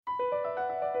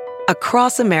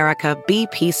Across America,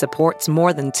 BP supports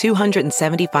more than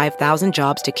 275,000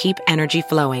 jobs to keep energy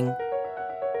flowing.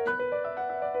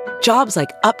 Jobs like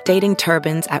updating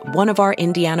turbines at one of our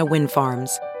Indiana wind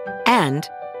farms and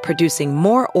producing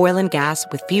more oil and gas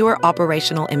with fewer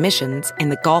operational emissions in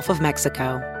the Gulf of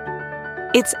Mexico.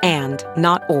 It's and,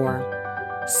 not or.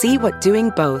 See what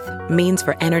doing both means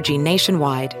for energy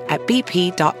nationwide at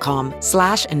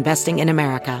bp.com/investing in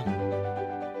America.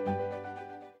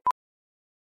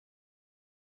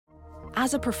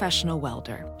 As a professional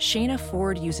welder, Shayna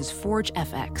Ford uses Forge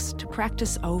FX to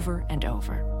practice over and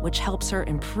over, which helps her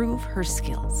improve her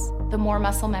skills. The more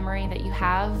muscle memory that you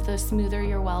have, the smoother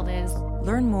your weld is.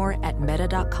 Learn more at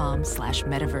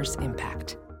meta.com/metaverse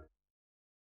impact.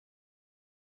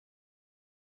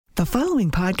 The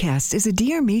following podcast is a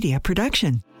Dear Media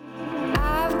production.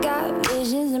 I've got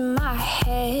visions in my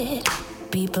head.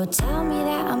 People tell me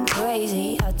that I'm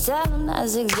crazy. I tell them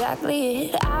that's exactly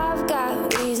it. I've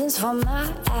got reasons for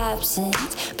my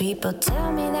absence. People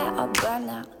tell me that I'll burn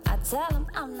out. I tell them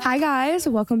I'm not. Hi guys,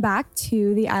 welcome back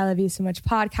to the I Love You So Much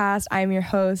podcast. I'm your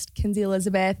host, Kinsey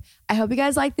Elizabeth. I hope you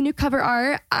guys like the new cover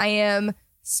art. I am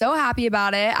so happy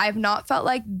about it. I've not felt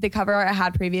like the cover art I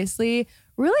had previously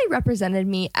really represented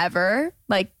me ever,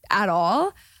 like at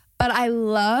all. But I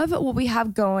love what we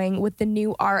have going with the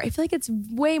new art. I feel like it's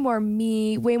way more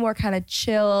me, way more kind of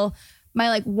chill, my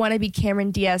like wannabe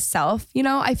Cameron Diaz self. You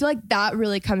know, I feel like that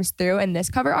really comes through in this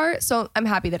cover art. So I'm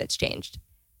happy that it's changed.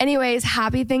 Anyways,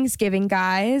 happy Thanksgiving,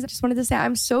 guys. I just wanted to say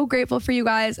I'm so grateful for you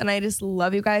guys and I just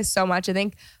love you guys so much. I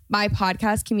think my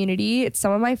podcast community, it's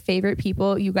some of my favorite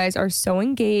people. You guys are so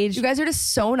engaged. You guys are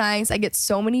just so nice. I get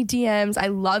so many DMs. I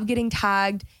love getting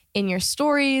tagged in your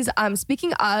stories.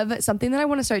 Speaking of, something that I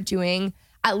want to start doing,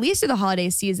 at least through the holiday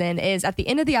season, is at the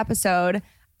end of the episode,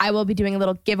 I will be doing a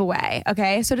little giveaway,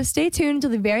 okay? So to stay tuned till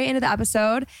the very end of the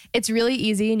episode. It's really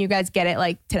easy and you guys get it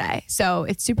like today. So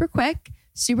it's super quick,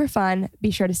 super fun.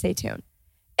 Be sure to stay tuned.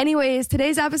 Anyways,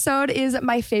 today's episode is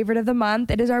my favorite of the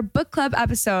month. It is our book club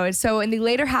episode. So in the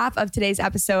later half of today's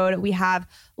episode, we have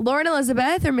Lauren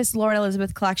Elizabeth, or Miss Lauren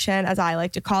Elizabeth Collection, as I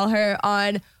like to call her,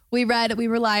 on We Read, We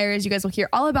Were Liars. You guys will hear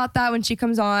all about that when she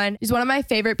comes on. She's one of my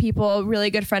favorite people, really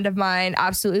good friend of mine.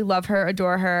 Absolutely love her,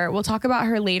 adore her. We'll talk about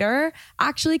her later,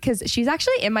 actually, because she's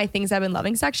actually in my Things I've Been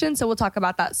Loving section. So we'll talk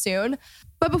about that soon.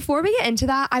 But before we get into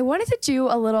that, I wanted to do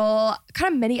a little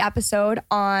kind of mini episode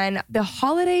on the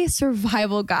holiday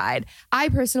survival guide. I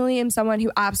personally am someone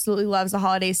who absolutely loves the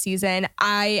holiday season.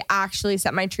 I actually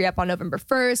set my tree up on November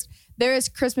 1st. There is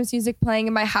Christmas music playing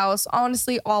in my house,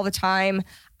 honestly, all the time.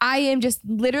 I am just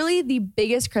literally the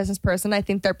biggest Christmas person I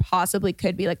think there possibly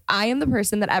could be. Like, I am the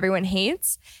person that everyone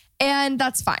hates, and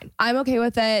that's fine. I'm okay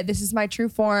with it. This is my true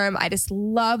form. I just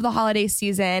love the holiday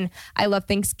season. I love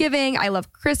Thanksgiving. I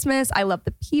love Christmas. I love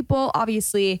the people.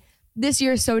 Obviously, this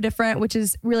year is so different, which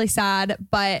is really sad,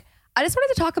 but I just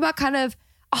wanted to talk about kind of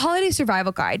a holiday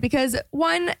survival guide because,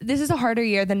 one, this is a harder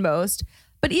year than most,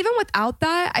 but even without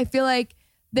that, I feel like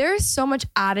there's so much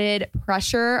added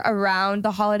pressure around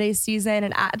the holiday season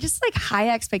and just like high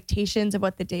expectations of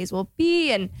what the days will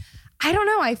be. And I don't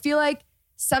know, I feel like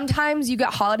sometimes you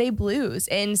get holiday blues,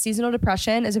 and seasonal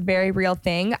depression is a very real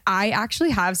thing. I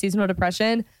actually have seasonal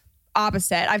depression.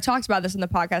 Opposite. I've talked about this in the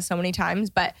podcast so many times,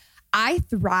 but I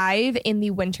thrive in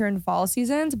the winter and fall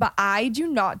seasons, but I do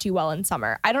not do well in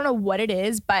summer. I don't know what it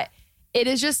is, but it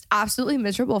is just absolutely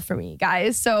miserable for me,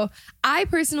 guys. So I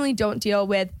personally don't deal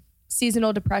with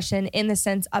seasonal depression in the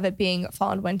sense of it being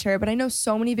fall and winter, but I know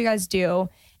so many of you guys do.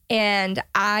 And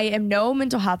I am no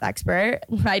mental health expert.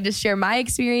 I just share my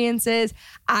experiences.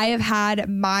 I have had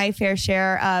my fair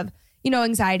share of,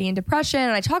 anxiety and depression.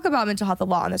 And I talk about mental health a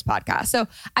lot on this podcast. So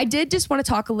I did just want to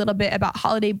talk a little bit about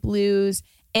holiday blues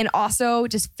and also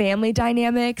just family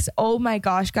dynamics. Oh my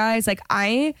gosh, guys. Like,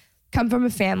 I come from a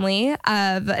family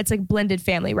of, it's like blended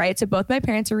family, right? So both my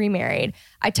parents are remarried.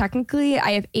 I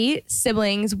have 8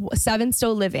 siblings, 7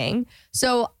 still living.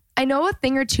 So I know a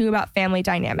thing or two about family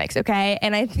dynamics, okay?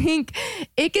 And I think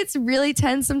it gets really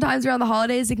tense sometimes around the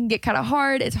holidays. It can get kind of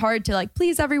hard. It's hard to like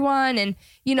please everyone. And,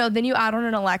 then you add on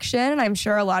an election. And I'm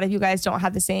sure a lot of you guys don't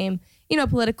have the same,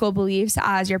 political beliefs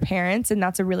as your parents. And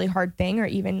that's a really hard thing, or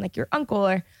even like your uncle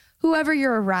or whoever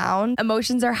you're around.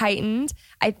 Emotions are heightened.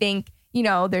 I think,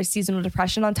 there's seasonal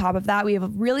depression on top of that. We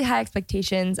have really high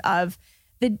expectations of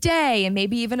the day and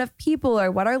maybe even of people or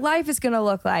what our life is going to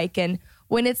look like. And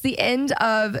when it's the end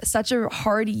of such a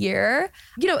hard year,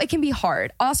 it can be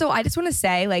hard. Also, I just want to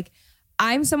say, like,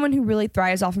 I'm someone who really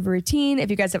thrives off of a routine. If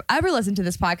you guys have ever listened to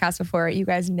this podcast before, you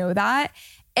guys know that.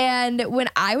 And when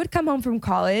I would come home from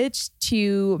college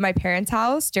to my parents'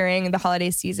 house during the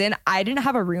holiday season, I didn't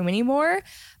have a room anymore.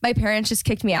 My parents just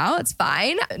kicked me out. It's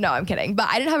fine. No, I'm kidding. But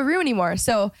I didn't have a room anymore.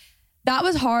 So that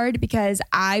was hard because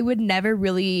I would never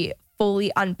really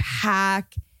fully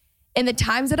unpack. And the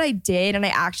times that I did and I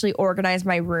actually organized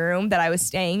my room that I was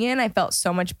staying in, I felt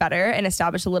so much better and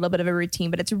established a little bit of a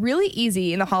routine. But it's really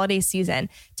easy in the holiday season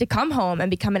to come home and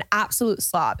become an absolute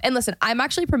slob. And listen, I'm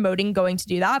actually promoting going to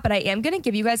do that, but I am going to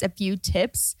give you guys a few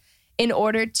tips in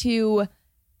order to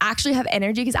actually have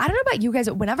energy. Because I don't know about you guys,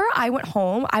 but whenever I went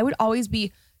home, I would always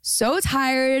be so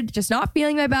tired, just not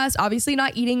feeling my best, obviously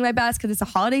not eating my best because it's a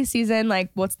holiday season.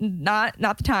 Like, what's not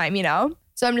the time, you know?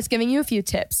 So I'm just giving you a few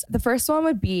tips. The first one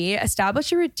would be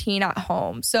establish a routine at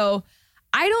home. So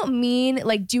I don't mean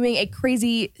like doing a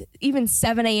crazy, even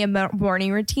 7 a.m.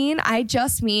 morning routine. I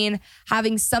just mean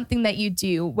having something that you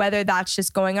do, whether that's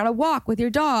just going on a walk with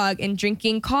your dog and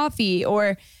drinking coffee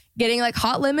or getting like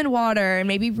hot lemon water and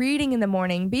maybe reading in the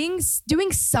morning,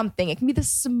 doing something. It can be the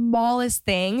smallest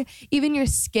thing, even your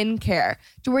skincare,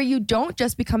 to where you don't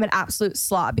just become an absolute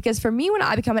slob. Because for me, when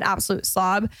I become an absolute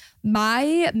slob,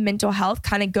 my mental health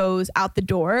kind of goes out the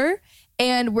door.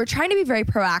 And we're trying to be very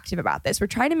proactive about this. We're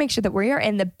trying to make sure that we are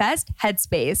in the best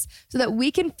headspace so that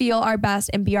we can feel our best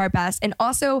and be our best, and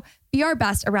also be our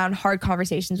best around hard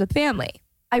conversations with family.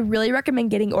 I really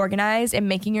recommend getting organized and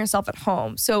making yourself at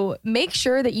home. So make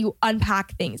sure that you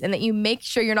unpack things and that you make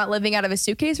sure you're not living out of a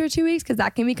suitcase for 2 weeks, because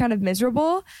that can be kind of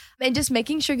miserable. And just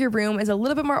making sure your room is a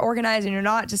little bit more organized and you're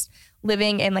not just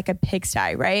living in like a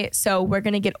pigsty, right? So we're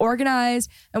going to get organized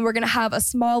and we're going to have a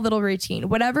small little routine,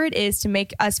 whatever it is, to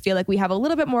make us feel like we have a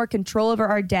little bit more control over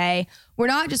our day. We're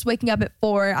not just waking up at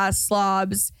 4 as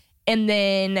slobs and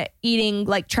then eating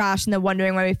like trash and then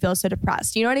wondering why we feel so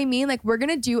depressed. You know what I mean? Like, we're going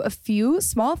to do a few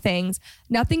small things,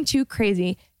 nothing too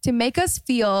crazy, to make us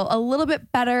feel a little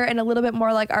bit better and a little bit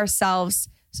more like ourselves,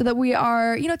 so that we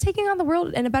are, you know, taking on the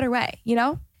world in a better way, you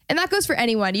know? And that goes for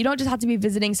anyone. You don't just have to be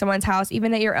visiting someone's house,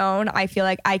 even at your own. I feel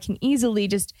like I can easily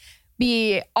just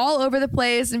be all over the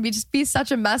place and be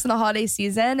such a mess in the holiday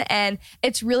season. And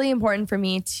it's really important for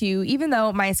me to, even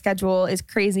though my schedule is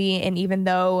crazy and even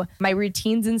though my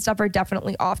routines and stuff are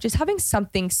definitely off, just having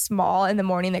something small in the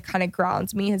morning that kind of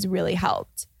grounds me has really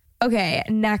helped. Okay,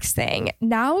 next thing.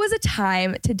 Now is a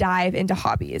time to dive into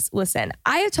hobbies. Listen,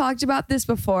 I have talked about this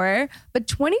before, but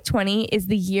 2020 is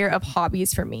the year of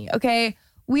hobbies for me, okay?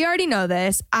 We already know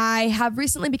this. I have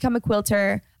recently become a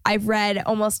quilter. I've read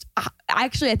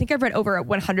I think I've read over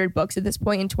 100 books at this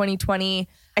point in 2020.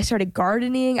 I started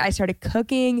gardening. I started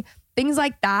cooking, things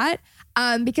like that.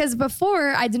 Because before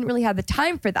I didn't really have the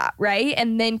time for that, right?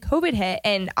 And then COVID hit,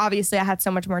 and obviously I had so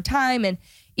much more time. And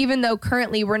even though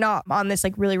currently we're not on this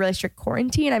like really, really strict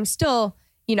quarantine, I'm still,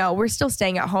 you know, we're still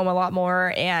staying at home a lot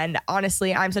more. And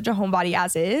honestly, I'm such a homebody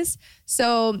as is.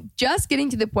 So just getting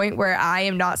to the point where I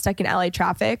am not stuck in LA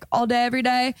traffic all day, every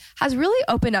day, has really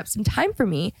opened up some time for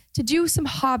me to do some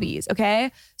hobbies.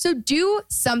 Okay. So do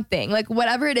something, like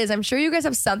whatever it is. I'm sure you guys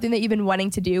have something that you've been wanting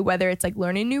to do, whether it's like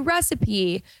learn a new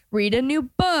recipe, read a new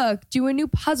book, do a new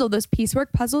puzzle. Those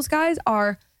piecework puzzles, guys,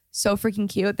 are so freaking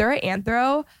cute. They're at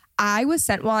Anthro. I was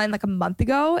sent one like a month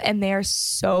ago and they are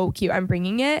so cute. I'm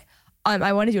bringing it.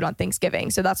 I want to do it on Thanksgiving.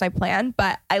 So that's my plan,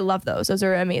 but I love those. Those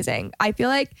are amazing. I feel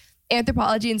like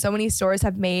Anthropologie and so many stores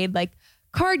have made like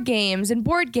card games and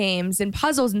board games and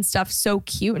puzzles and stuff so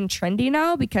cute and trendy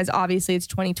now, because obviously it's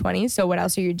 2020. So what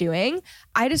else are you doing?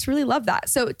 I just really love that.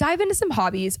 So dive into some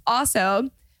hobbies. Also,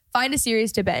 find a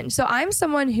series to binge. So I'm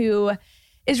someone who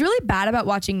is really bad about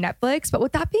watching Netflix. But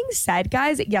with that being said,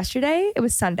 guys, yesterday, it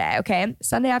was Sunday, okay?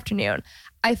 Sunday afternoon,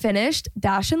 I finished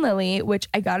Dash and Lily, which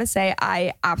I gotta say,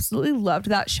 I absolutely loved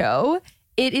that show.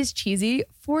 It is cheesy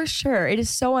for sure. It is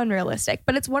so unrealistic,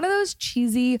 but it's one of those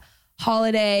cheesy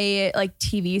holiday like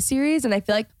TV series. And I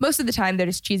feel like most of the time they're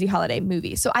just cheesy holiday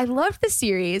movies. So I loved the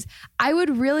series. I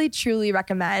would really, truly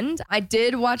recommend. I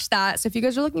did watch that. So if you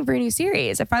guys are looking for a new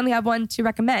series, I finally have one to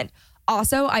recommend.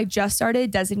 Also, I just started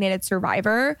Designated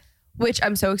Survivor, which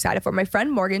I'm so excited for. My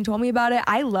friend Morgan told me about it.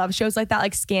 I love shows like that.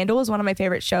 Like Scandal is one of my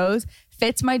favorite shows.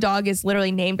 Fitz, my dog, is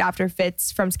literally named after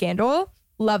Fitz from Scandal.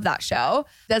 Love that show.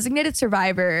 Designated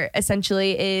Survivor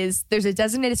essentially is, there's a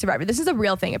designated survivor. This is a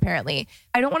real thing, apparently.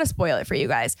 I don't want to spoil it for you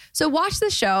guys. So watch the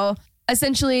show.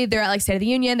 Essentially, they're at like State of the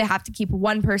Union. They have to keep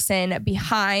one person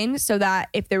behind so that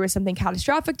if there was something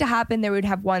catastrophic to happen, they would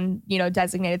have one, you know,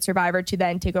 designated survivor to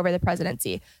then take over the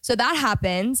presidency. So that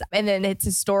happens. And then it's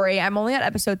a story. I'm only at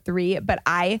episode 3, but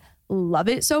I love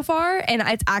it so far. And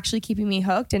it's actually keeping me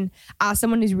hooked. And as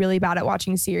someone who's really bad at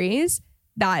watching series,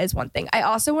 that is one thing. I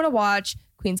also want to watch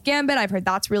Queen's Gambit. I've heard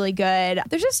that's really good.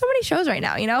 There's just so many shows right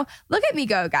now, you know? Look at me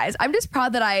go, guys. I'm just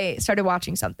proud that I started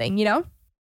watching something, you know?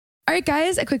 All right,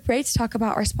 guys, a quick break to talk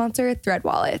about our sponsor, Thread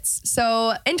Wallets.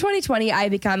 So in 2020, I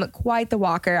become quite the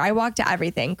walker. I walk to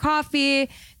everything, coffee,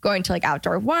 going to like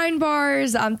outdoor wine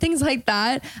bars, things like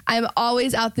that. I'm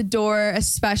always out the door,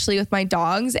 especially with my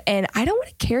dogs, and I don't want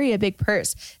to carry a big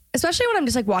purse, especially when I'm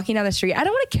just like walking down the street. I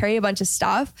don't want to carry a bunch of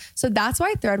stuff. So that's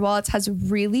why Thread Wallets has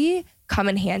really come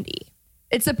in handy.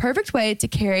 It's the perfect way to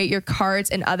carry your cards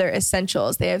and other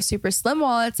essentials. They have super slim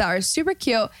wallets that are super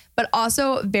cute, but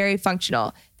also very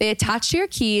functional. They attach to your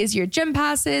keys, your gym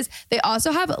passes. They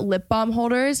also have lip balm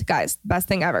holders. Guys, best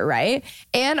thing ever, right?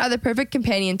 And are the perfect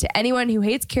companion to anyone who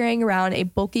hates carrying around a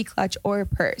bulky clutch or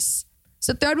purse.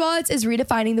 So Thread Wallets is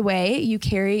redefining the way you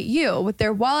carry you. With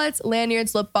their wallets,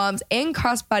 lanyards, lip balms, and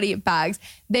crossbody bags,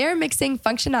 they are mixing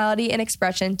functionality and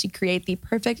expression to create the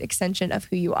perfect extension of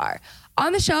who you are.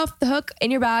 On the shelf, the hook, in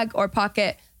your bag, or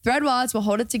pocket, Thread Wallets will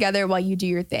hold it together while you do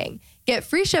your thing. Get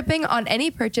free shipping on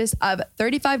any purchase of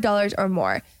 $35 or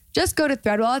more. Just go to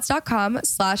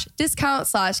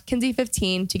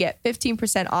threadwallets.com/discount/Kinsey15 to get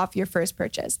 15% off your first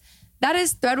purchase. That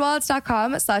is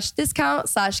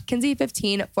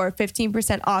threadwallets.com/discount/Kinsey15 for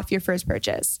 15% off your first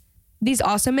purchase. These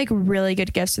also make really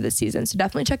good gifts for this season, so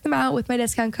definitely check them out with my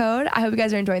discount code. I hope you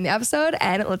guys are enjoying the episode,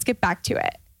 and let's get back to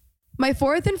it. My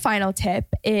fourth and final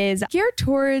tip is geared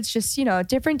towards just, you know,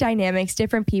 different dynamics,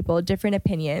 different people, different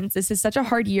opinions. This is such a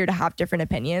hard year to have different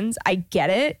opinions. I get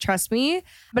it, trust me,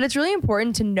 but it's really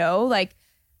important to know, like,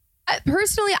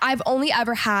 personally, I've only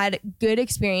ever had good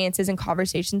experiences and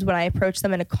conversations when I approach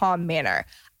them in a calm manner.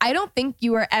 I don't think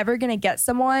you are ever going to get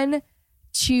someone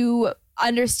to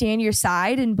understand your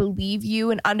side and believe you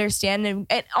and understand and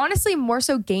honestly more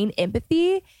so gain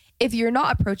empathy if you're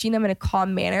not approaching them in a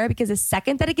calm manner, because the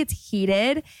second that it gets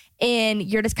heated and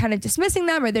you're just kind of dismissing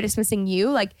them or they're dismissing you,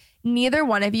 like neither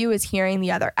one of you is hearing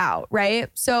the other out, right?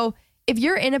 So if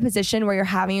you're in a position where you're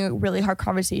having a really hard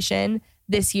conversation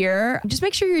this year, just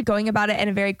make sure you're going about it in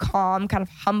a very calm, kind of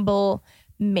humble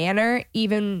manner.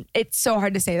 Even it's so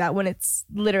hard to say that when it's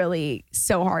literally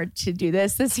so hard to do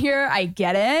this year. I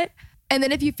get it. And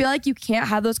then if you feel like you can't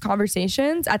have those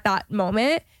conversations at that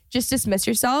moment, just dismiss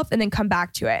yourself and then come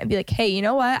back to it and be like, hey, you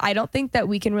know what? I don't think that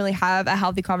we can really have a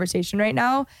healthy conversation right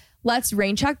now. Let's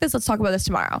rain check this. Let's talk about this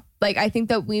tomorrow. Like, I think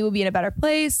that we will be in a better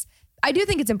place. I do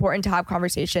think it's important to have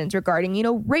conversations regarding, you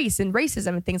know, race and racism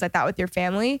and things like that with your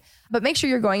family, but make sure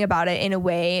you're going about it in a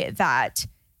way that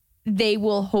they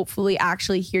will hopefully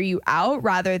actually hear you out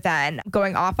rather than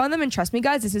going off on them. And trust me,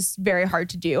 guys, this is very hard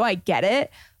to do. I get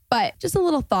it, but just a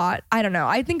little thought. I don't know.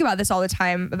 I think about this all the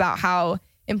time about how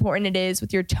important it is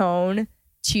with your tone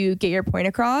to get your point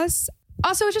across.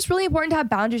 Also, it's just really important to have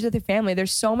boundaries with your family.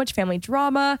 There's so much family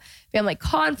drama, family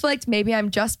conflict. Maybe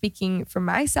I'm just speaking for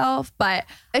myself, but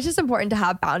it's just important to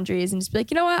have boundaries and just be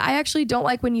like, you know what? I actually don't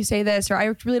like when you say this, or I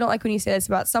really don't like when you say this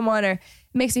about someone, or it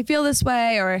makes me feel this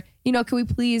way, or, you know, can we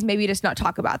please maybe just not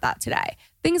talk about that today?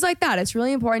 Things like that. It's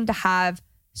really important to have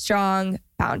strong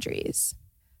boundaries.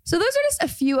 So those are just a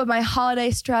few of my holiday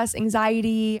stress,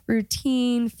 anxiety,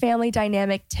 routine, family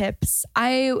dynamic tips.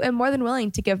 I am more than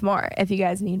willing to give more if you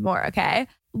guys need more, okay?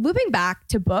 Looping back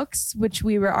to books, which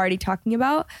we were already talking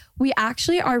about, we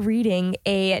actually are reading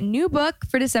a new book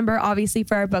for December, obviously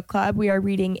for our book club. We are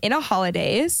reading In a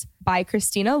Holidays by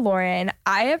Christina Lauren.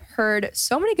 I have heard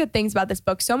so many good things about this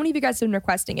book. So many of you guys have been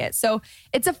requesting it. So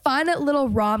it's a fun little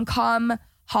rom-com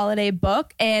holiday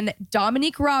book, and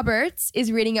Dominique Roberts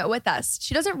is reading it with us.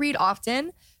 She doesn't read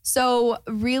often, so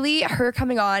really her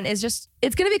coming on is just,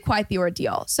 it's going to be quite the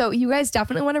ordeal. So you guys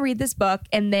definitely want to read this book,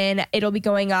 and then it'll be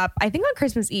going up, I think on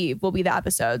Christmas Eve will be the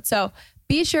episode. So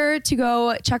be sure to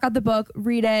go check out the book,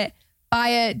 read it, buy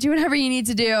it, do whatever you need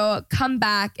to do, come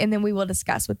back, and then we will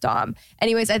discuss with Dom.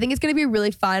 Anyways, I think it's going to be a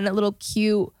really fun, a little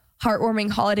cute, heartwarming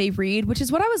holiday read, which is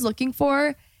what I was looking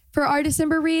for our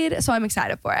December read. So I'm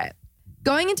excited for it.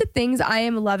 Going into things I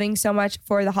am loving so much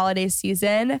for the holiday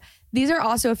season, these are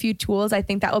also a few tools I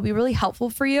think that will be really helpful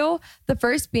for you. The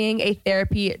first being a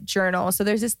therapy journal. So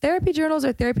there's this therapy journals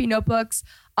or therapy notebooks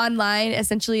online.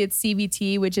 Essentially, it's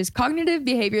CBT, which is cognitive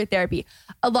behavior therapy.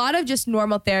 A lot of just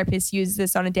normal therapists use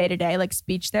this on a day-to-day, like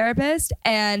speech therapist,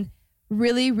 and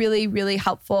really, really, really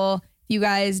helpful if you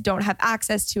guys don't have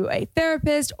access to a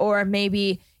therapist, or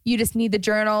maybe you just need the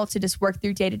journal to just work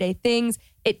through day-to-day things.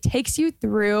 It takes you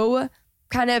through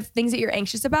kind of things that you're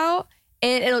anxious about,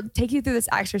 and it'll take you through this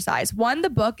exercise. One, the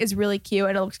book is really cute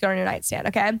and it looks good on your nightstand,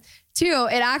 okay? Two,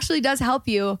 it actually does help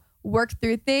you work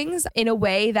through things in a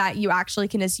way that you actually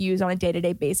can just use on a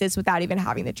day-to-day basis without even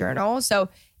having the journal. So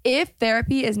if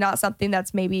therapy is not something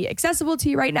that's maybe accessible to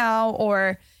you right now,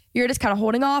 or you're just kind of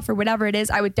holding off or whatever it is,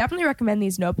 I would definitely recommend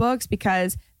these notebooks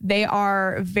because they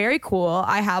are very cool.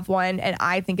 I have one and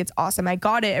I think it's awesome. I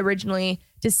got it originally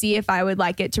to see if I would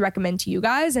like it to recommend to you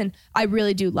guys, and I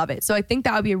really do love it. So I think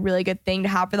that would be a really good thing to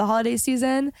have for the holiday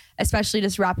season, especially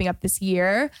just wrapping up this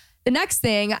year. The next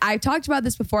thing, I talked about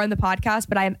this before in the podcast,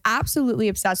 but I am absolutely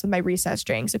obsessed with my recess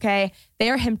drinks, okay?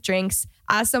 They are hemp drinks.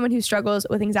 As someone who struggles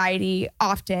with anxiety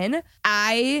often,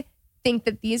 I think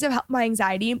that these have helped my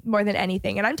anxiety more than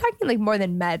anything. And I'm talking like more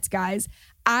than meds, guys.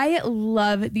 I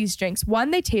love these drinks. One,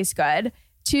 they taste good.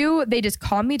 Two, they just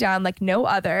calm me down like no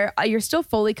other. You're still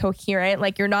fully coherent.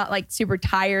 Like you're not like super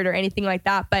tired or anything like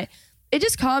that, but it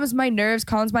just calms my nerves,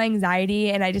 calms my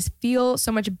anxiety, and I just feel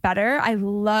so much better. I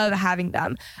love having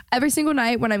them. Every single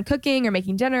night when I'm cooking or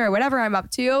making dinner or whatever I'm up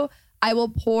to, I will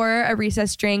pour a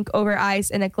recess drink over ice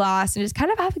in a glass and just kind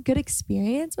of have a good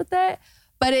experience with it.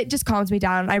 But it just calms me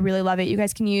down. I really love it. You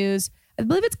guys can use, I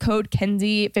believe it's code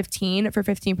Kenzie15 for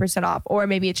 15% off, or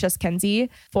maybe it's just Kenzie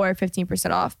for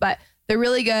 15% off. But they're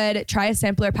really good. Try a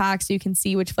sampler pack so you can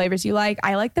see which flavors you like.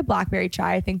 I like the blackberry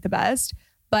chai, I think the best,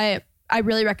 but I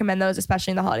really recommend those,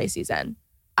 especially in the holiday season.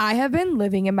 I have been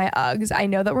living in my Uggs. I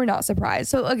know that we're not surprised.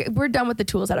 So okay, we're done with the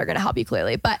tools that are going to help you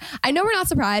clearly, but I know we're not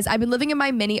surprised. I've been living in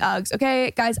my mini Uggs.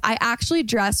 Okay, guys, I actually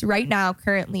dress right now,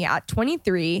 currently at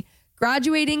 23,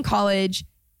 graduating college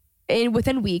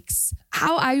within weeks,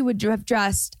 how I would have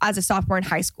dressed as a sophomore in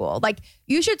high school. Like,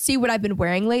 you should see what I've been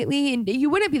wearing lately and you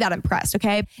wouldn't be that impressed,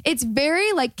 okay? It's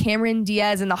very like Cameron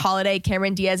Diaz in The Holiday,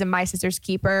 Cameron Diaz and My Sister's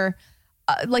Keeper,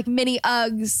 like mini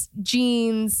Uggs,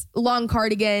 jeans, long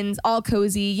cardigans, all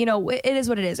cozy. You know, it is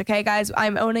what it is, okay, guys?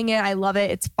 I'm owning it. I love it.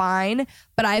 It's fine.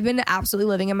 But I've been absolutely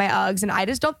living in my Uggs, and I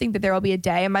just don't think that there will be a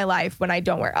day in my life when I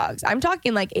don't wear Uggs. I'm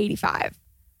talking like 85.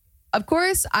 Of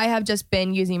course, I have just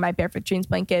been using my Barefoot Dreams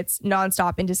blankets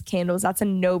nonstop and just candles. That's a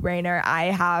no-brainer. I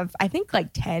have, I think, like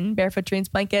 10 Barefoot Dreams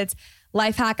blankets.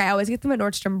 Life hack, I always get them at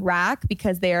Nordstrom Rack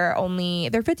because they're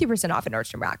 50% off at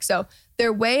Nordstrom Rack. So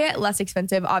they're way less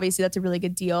expensive. Obviously, that's a really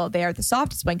good deal. They are the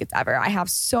softest blankets ever. I have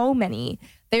so many.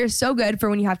 They're so good for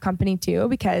when you have company too,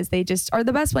 because they just are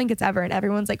the best blankets ever. And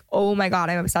everyone's like, oh my God,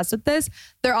 I'm obsessed with this.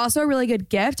 They're also a really good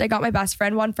gift. I got my best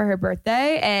friend one for her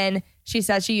birthday, and she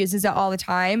says she uses it all the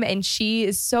time. And she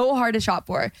is so hard to shop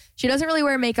for. She doesn't really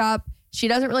wear makeup. She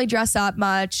doesn't really dress up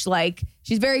much. Like,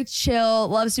 she's very chill,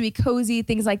 loves to be cozy,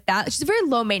 things like that. She's a very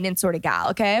low maintenance sort of gal,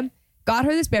 okay? Got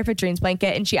her this Barefoot Dreams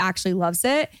blanket and she actually loves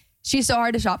it. She's so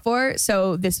hard to shop for,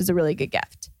 so this was a really good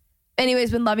gift.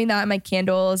 Anyways, been loving that and my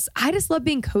candles. I just love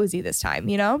being cozy this time,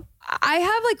 you know? I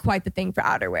have like quite the thing for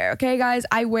outerwear, okay, guys?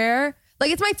 I wear, like,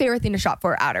 it's my favorite thing to shop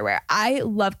for, outerwear. I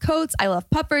love coats. I love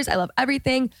puffers. I love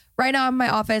everything. Right now in my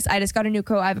office, I just got a new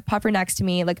coat. I have a puffer next to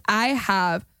me. Like, I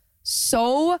have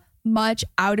so much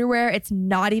outerwear, it's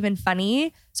not even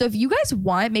funny. So if you guys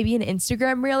want maybe an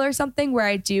Instagram reel or something where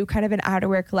I do kind of an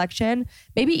outerwear collection,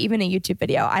 maybe even a YouTube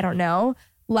video, I don't know,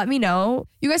 let me know.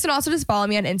 You guys can also just follow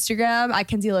me on Instagram at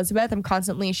Kenzie Elizabeth. I'm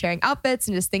constantly sharing outfits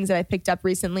and just things that I picked up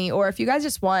recently. Or if you guys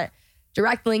just want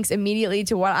direct links immediately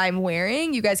to what I'm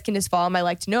wearing, you guys can just follow my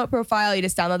Like to Know It profile. You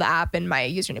just download the app and my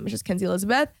username is just Kenzie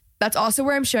Elizabeth. That's also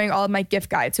where I'm sharing all of my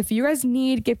gift guides. So if you guys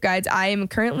need gift guides, I am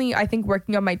currently, I think,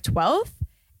 working on my 12th.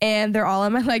 And they're all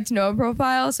on my Like to Know It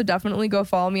profile. So definitely go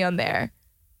follow me on there.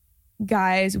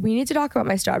 Guys, we need to talk about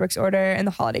my Starbucks order in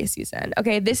the holiday season.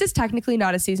 Okay, this is technically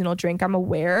not a seasonal drink. I'm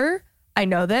aware. I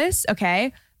know this,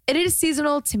 okay? It is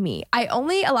seasonal to me. I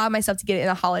only allow myself to get it in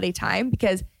the holiday time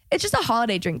because it's just a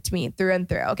holiday drink to me through and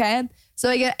through, okay?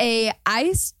 So I get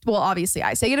obviously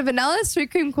iced. I get a vanilla sweet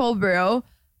cream cold brew,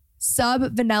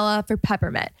 sub vanilla for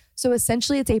peppermint. So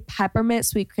essentially it's a peppermint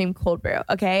sweet cream cold brew,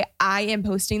 okay? I am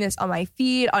posting this on my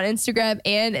feed on Instagram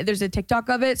and there's a TikTok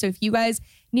of it. So if you guys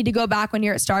need to go back when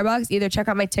you're at Starbucks, either check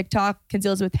out my TikTok, Kenzie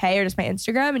Elizabeth Hey, or just my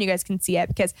Instagram, and you guys can see it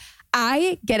because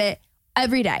I get it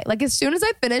every day. Like, as soon as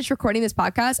I finish recording this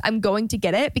podcast, I'm going to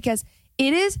get it because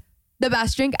it is the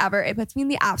best drink ever. It puts me in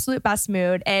the absolute best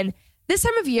mood. And this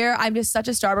time of year, I'm just such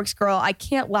a Starbucks girl. I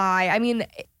can't lie. I mean,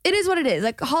 it is what it is.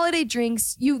 Like, holiday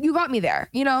drinks, you got me there,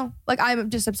 you know? Like, I'm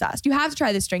just obsessed. You have to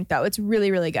try this drink, though. It's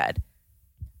really, really good.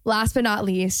 Last but not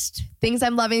least, things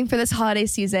I'm loving for this holiday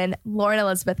season, Lauren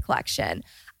Elizabeth collection.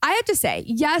 I have to say,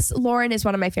 yes, Lauren is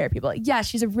one of my favorite people. Yes,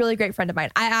 she's a really great friend of mine.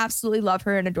 I absolutely love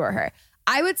her and adore her.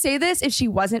 I would say this if she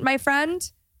wasn't my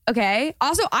friend, okay?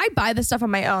 Also, I buy this stuff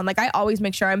on my own. Like, I always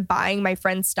make sure I'm buying my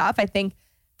friend's stuff. I think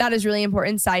that is really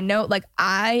important. Side note, like,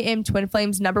 I am Twin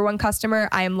Flame's #1 customer.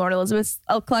 I am Lauren Elizabeth's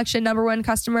collection #1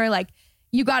 customer. Like,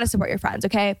 you got to support your friends,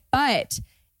 okay? But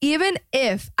even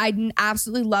if I didn't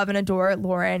absolutely love and adore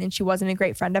Lauren and she wasn't a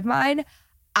great friend of mine,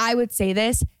 I would say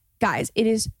this, guys, it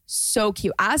is so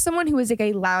cute. As someone who is like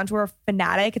a loungewear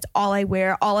fanatic, it's all I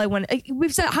wear, all I want. Like,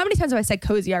 we've said, how many times have I said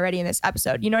cozy already in this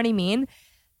episode? You know what I mean?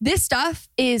 This stuff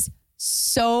is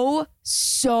so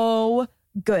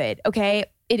good, okay?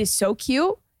 It is so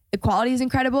cute. The quality is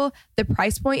incredible. The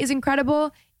price point is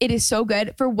incredible. It is so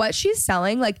good for what she's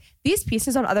selling. Like, these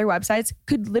pieces on other websites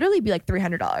could literally be like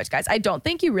 $300, guys. I don't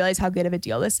think you realize how good of a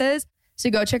deal this is. So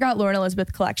go check out Lauren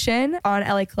Elizabeth Collection on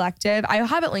LA Collective. I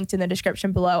have it linked in the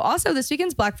description below. Also, this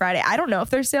weekend's Black Friday. I don't know if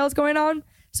there's sales going on.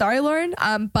 Sorry, Lauren.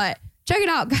 But check it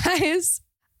out, guys.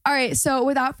 All right, so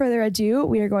without further ado,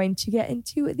 we are going to get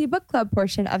into the book club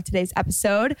portion of today's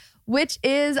episode, which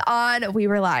is on We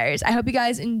Were Liars. I hope you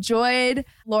guys enjoyed.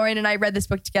 Lauren and I read this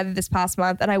book together this past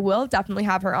month, and I will definitely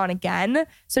have her on again.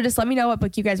 So just let me know what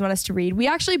book you guys want us to read. We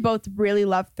actually both really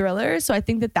love thrillers, so I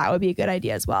think that would be a good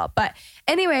idea as well. But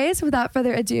anyways, without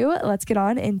further ado, let's get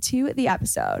on into the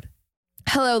episode.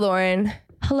 Hello, Lauren.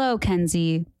 Hello,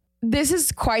 Kenzie. This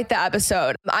is quite the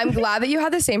episode. I'm glad that you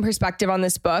had the same perspective on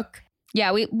this book.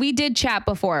 Yeah, we did chat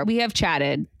before. We have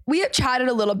chatted. We have chatted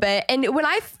a little bit. And when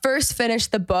I first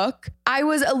finished the book, I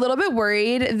was a little bit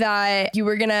worried that you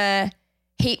were going to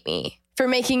hate me for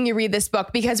making you read this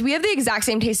book because we have the exact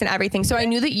same taste in everything. So I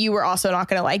knew that you were also not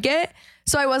going to like it.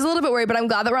 So I was a little bit worried, but I'm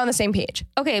glad that we're on the same page.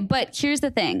 Okay, but here's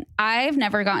the thing. I've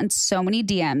never gotten so many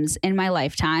DMs in my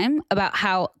lifetime about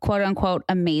how quote unquote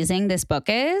amazing this book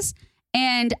is.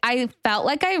 And I felt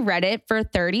like I read it for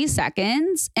 30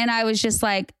 seconds and I was just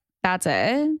like, that's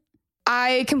it.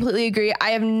 I completely agree. I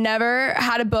have never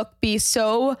had a book be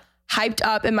so hyped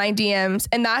up in my DMs.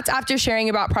 And that's after sharing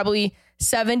about probably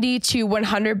 70 to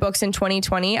 100 books in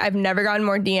 2020. I've never gotten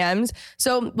more DMs.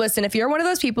 So listen, if you're one of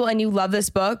those people and you love this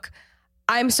book,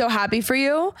 I'm so happy for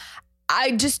you.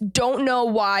 I just don't know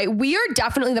why. We are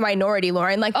definitely the minority,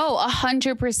 Lauren. Like,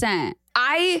 100%.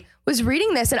 I was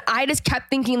reading this and I just kept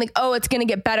thinking like, oh, it's going to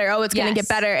get better. Oh, it's going to get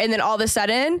better. And then all of a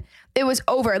sudden it was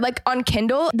over. Like on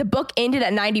Kindle, the book ended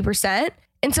at 90%.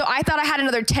 And so I thought I had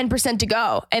another 10% to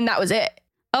go. And that was it.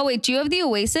 Oh, wait, do you have the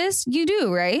Oasis? You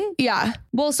do, right? Yeah.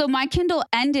 Well, so my Kindle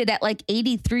ended at like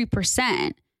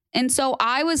 83%. And so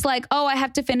I was like, oh, I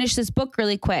have to finish this book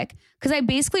really quick. Because I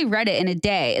basically read it in a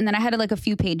day. And then I had like a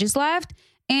few pages left.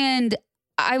 And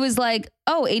I was like,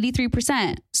 oh,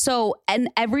 83%. So, and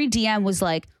every DM was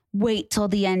like, wait till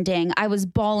the ending. I was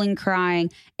bawling, crying.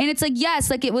 And it's like,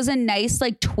 yes, like it was a nice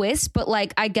like twist, but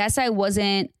like, I guess I was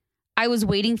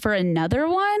waiting for another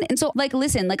one. And so like,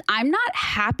 listen, like I'm not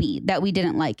happy that we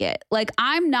didn't like it. Like,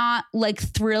 I'm not like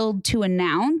thrilled to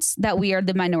announce that we are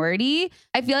the minority.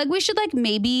 I feel like we should like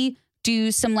maybe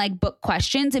do some like book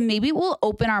questions and maybe we'll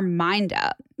open our mind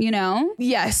up, you know?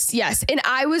 Yes. And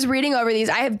I was reading over these.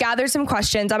 I have gathered some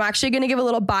questions. I'm actually going to give a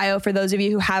little bio for those of you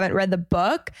who haven't read the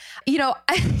book. You know,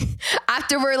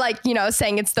 after we're like, you know,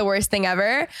 saying it's the worst thing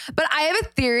ever. But I have a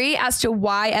theory as to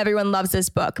why everyone loves this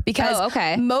book because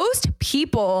most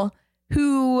people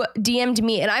who DM'd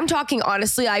me, and I'm talking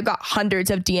honestly, I've got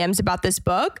hundreds of DMs about this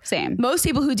book. Same. Most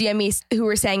people who DM me who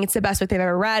were saying it's the best book they've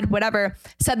ever read, whatever,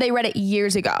 said they read it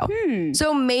years ago.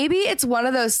 So maybe it's one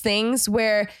of those things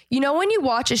where, you know, when you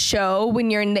watch a show when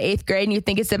you're in the 8th grade and you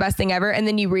think it's the best thing ever, and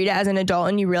then you read it as an adult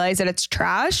and you realize that it's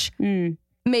trash.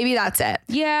 Maybe that's it.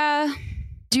 Yeah.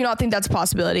 Do you not think that's a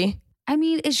possibility? I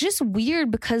mean, it's just weird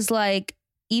because like,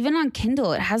 even on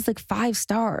Kindle, it has like 5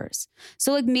 stars.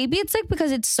 So like maybe it's like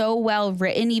because it's so well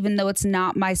written, even though it's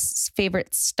not my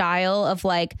favorite style of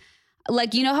like,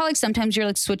 you know how like sometimes you're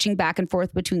like switching back and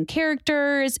forth between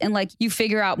characters and like you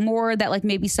figure out more that like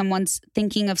maybe someone's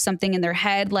thinking of something in their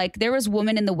head. Like there was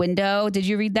Woman in the Window. Did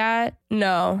you read that?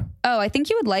 No. Oh, I think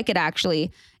you would like it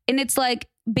actually. And it's like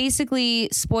basically,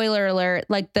 spoiler alert,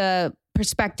 like the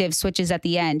perspective switches at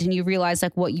the end and you realize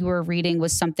like what you were reading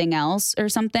was something else or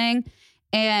something.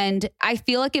 And I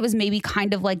feel like it was maybe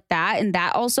kind of like that. And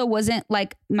that also wasn't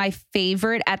like my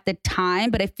favorite at the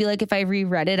time. But I feel like if I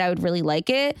reread it, I would really like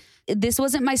it. This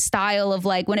wasn't my style of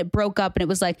like when it broke up and it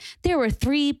was like, there were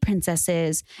 3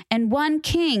 princesses and 1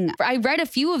 king. I read a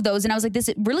few of those and I was like, this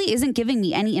really isn't giving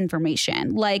me any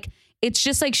information. Like, it's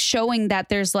just like showing that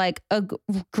there's like a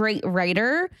great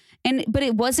writer. But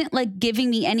it wasn't like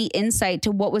giving me any insight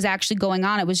to what was actually going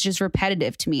on. It was just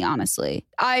repetitive to me, honestly.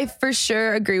 I for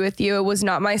sure agree with you. It was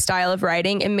not my style of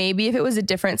writing. And maybe if it was a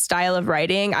different style of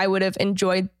writing, I would have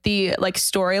enjoyed the like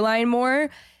storyline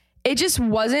more. it just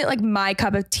wasn't like my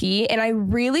cup of tea. And I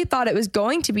really thought it was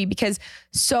going to be because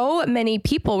so many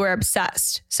people were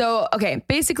obsessed. So, okay,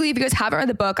 basically, if you guys haven't read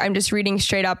the book, I'm just reading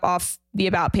straight up off the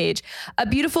about page. A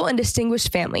beautiful and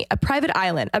distinguished family, a private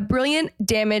island, a brilliant,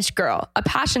 damaged girl, a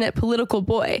passionate political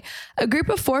boy, a group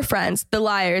of 4 friends, the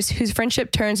liars, whose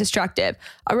friendship turns destructive,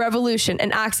 a revolution,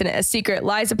 an accident, a secret,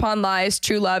 lies upon lies,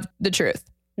 true love, the truth.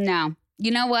 No. You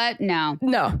know what? No.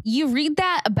 You read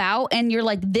that about and you're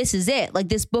like, this is it. Like,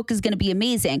 this book is going to be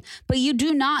amazing. But you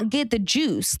do not get the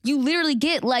juice. You literally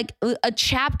get like a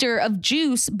chapter of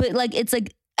juice, but like, it's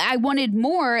like, I wanted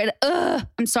more. And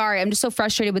I'm sorry. I'm just so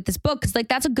frustrated with this book because like,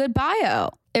 that's a good bio.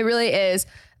 It really is.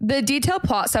 The detailed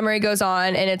plot summary goes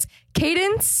on, and it's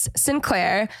Cadence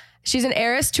Sinclair. She's an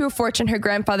heiress to a fortune her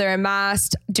grandfather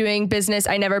amassed doing business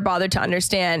I never bothered to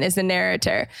understand, is the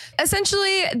narrator.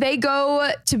 Essentially, they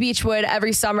go to Beechwood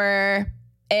every summer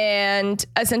and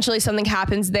essentially something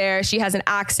happens there. She has an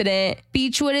accident.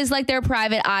 Beechwood is like their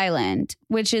private island,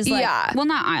 which is like, well,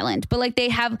 not island, but like they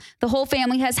have, the whole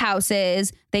family has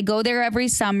houses. They go there every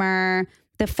summer.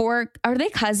 The 4, are they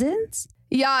cousins?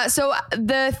 Yeah. So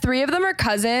the 3 of them are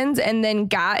cousins, and then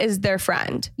Gat is their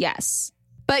friend. Yes.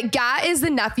 But Gat is the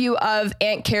nephew of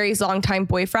Aunt Carrie's longtime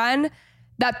boyfriend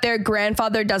that their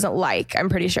grandfather doesn't like, I'm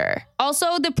pretty sure.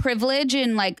 Also, the privilege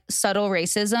and like subtle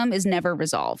racism is never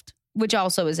resolved, which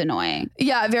also is annoying.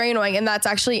 Yeah, very annoying. And that's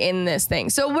actually in this thing.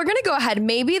 So we're going to go ahead.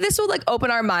 Maybe this will like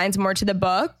open our minds more to the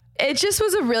book. It just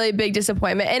was a really big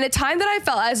disappointment, and a time that I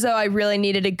felt as though I really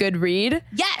needed a good read.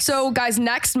 Yes. So guys,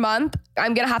 next month,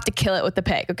 I'm going to have to kill it with the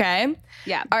pick, okay?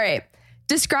 Yeah. All right.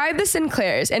 Describe the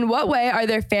Sinclairs. In what way are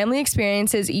their family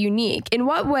experiences unique? In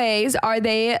what ways are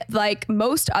they like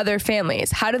most other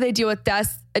families? How do they deal with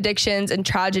deaths, addictions, and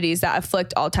tragedies that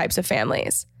afflict all types of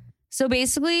families? So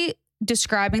basically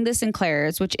describing the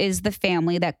Sinclairs, which is the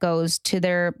family that goes to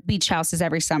their beach houses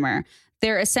every summer.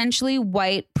 They're essentially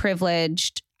white,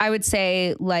 privileged, I would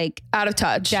say like out of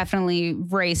touch, definitely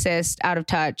racist, out of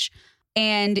touch.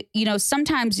 And, you know,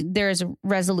 sometimes there's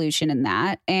resolution in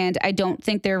that. And I don't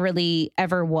think there really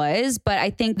ever was. But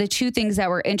I think the 2 things that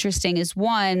were interesting is,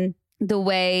 one, the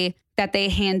way that they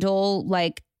handle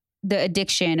like the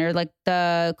addiction or like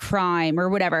the crime or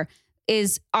whatever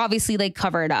is obviously they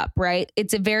cover it up, right?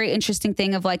 It's a very interesting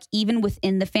thing of like, even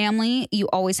within the family, you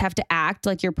always have to act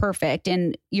like you're perfect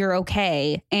and you're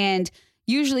okay. And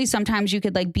usually sometimes you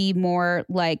could like be more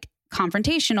like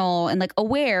confrontational and like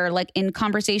aware, like in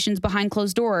conversations behind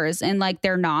closed doors, and like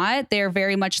they're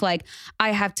very much like, I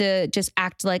have to just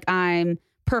act like I'm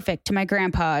perfect to my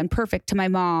grandpa and perfect to my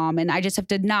mom, and I just have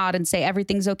to nod and say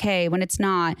everything's okay when it's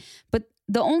not. But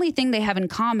the only thing they have in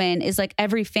common is like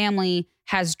every family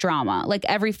has drama. Like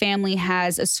every family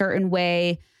has a certain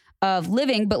way of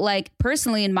living. But like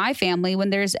personally in my family, when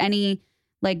there's any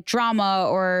like drama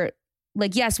or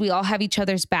like, yes, we all have each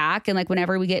other's back. And like,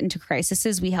 whenever we get into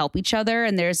crises, we help each other.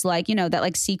 And there's like, you know, that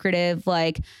like secretive,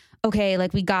 like, okay,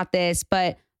 like we got this,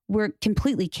 but we're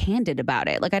completely candid about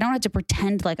it. Like, I don't have to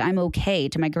pretend like I'm okay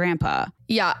to my grandpa.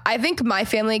 Yeah, I think my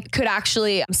family could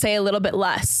actually say a little bit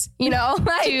less, you know?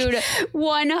 Like, dude,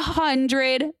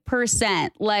 100%.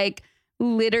 Like,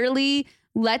 literally,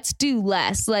 let's do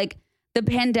less. Like, the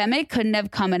pandemic couldn't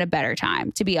have come at a better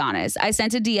time, to be honest. I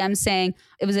sent a DM saying,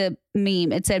 it was a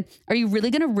meme. It said, are you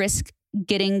really going to risk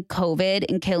getting COVID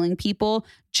and killing people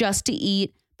just to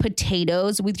eat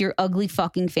potatoes with your ugly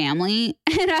fucking family?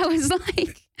 And I was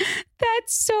like,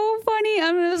 that's so funny.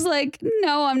 I was like,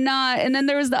 no, I'm not. And then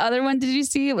there was the other one. Did you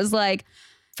see? It was like,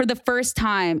 for the first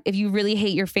time, if you really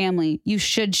hate your family, you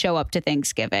should show up to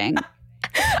Thanksgiving.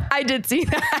 I did see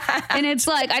that. And it's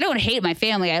like, I don't hate my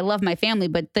family. I love my family,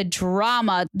 but the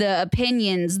drama, the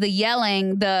opinions, the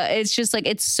yelling, it's just like,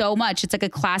 it's so much. It's like a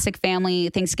classic family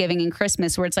Thanksgiving and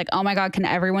Christmas where it's like, oh my God, can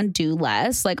everyone do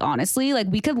less? Like, honestly, like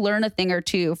we could learn a thing or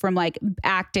two from like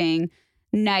acting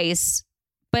nice,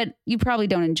 but you probably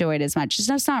don't enjoy it as much. It's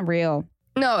just not real.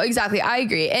 No, exactly. I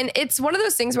agree. And it's one of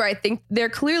those things where I think they're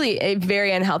clearly a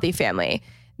very unhealthy family.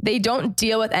 They don't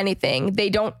deal with anything. They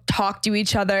don't talk to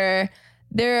each other.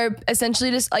 They're essentially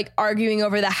just like arguing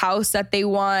over the house that they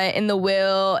want in the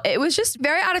will. It was just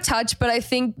very out of touch. But I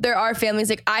think there are families,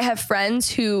 like I have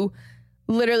friends who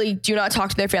literally do not talk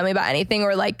to their family about anything,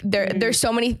 or like there's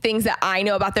so many things that I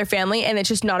know about their family and it's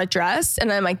just not addressed.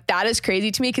 And I'm like, that is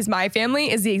crazy to me because my family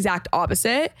is the exact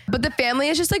opposite. But the family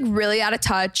is just like really out of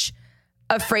touch,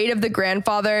 afraid of the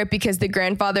grandfather because the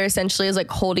grandfather essentially is like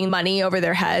holding money over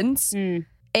their heads.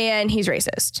 And he's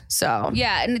racist. So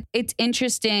yeah. And it's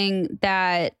interesting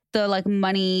that the like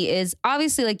money is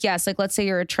obviously like, yes, like let's say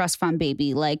you're a trust fund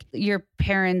baby, like your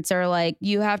parents are like,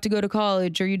 you have to go to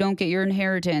college or you don't get your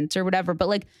inheritance or whatever. But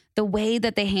like the way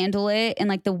that they handle it and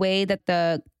like the way that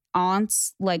the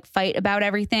aunts like fight about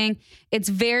everything, it's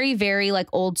very, very like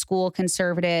old school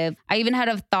conservative. I even had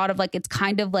a thought of like, it's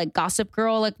kind of like Gossip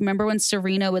Girl. Like remember when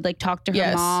Serena would like talk to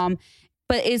her mom?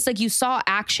 But it's like you saw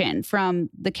action from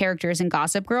the characters in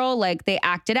Gossip Girl. Like they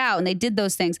acted out and they did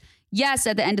those things. Yes,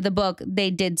 at the end of the book, they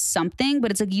did something,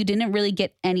 but it's like you didn't really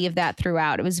get any of that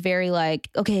throughout. It was very like,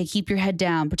 okay, keep your head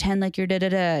down, pretend like you're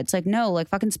da-da-da. It's like, no, like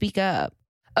fucking speak up.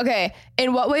 Okay,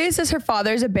 in what ways does her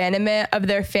father's abandonment of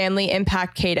their family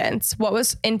impact Cadence? What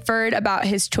was inferred about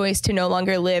his choice to no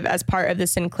longer live as part of the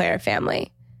Sinclair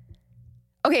family?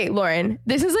 Okay, Lauren,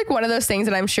 this is like one of those things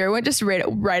that I'm sure went just right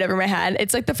over my head.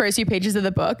 It's like the first few pages of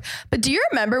the book. But do you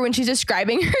remember when she's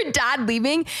describing her dad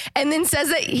leaving and then says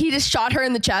that he just shot her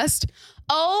in the chest?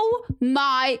 Oh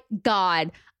my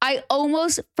God. I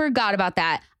almost forgot about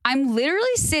that. I'm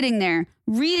literally sitting there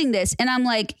reading this and I'm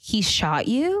like, he shot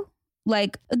you?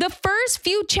 Like the first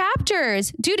few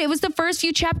chapters, dude, it was the first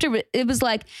few chapters. It was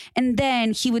like, and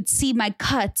then he would see my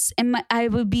cuts and I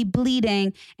would be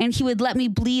bleeding and he would let me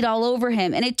bleed all over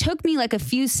him. And it took me like a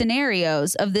few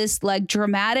scenarios of this like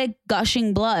dramatic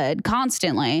gushing blood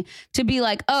constantly to be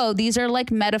like, oh, these are like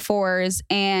metaphors.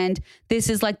 And this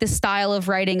is like the style of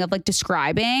writing of like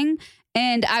describing.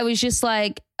 And I was just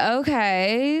like,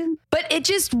 okay. But it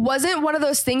just wasn't one of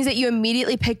those things that you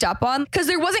immediately picked up on because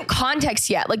there wasn't context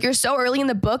yet. Like you're so early in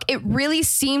the book. It really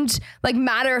seemed like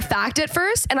matter of fact at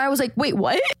first. And I was like, wait,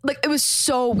 what? Like it was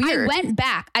so weird. I went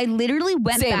back. I literally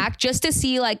went back just to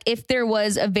see like if there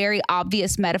was a very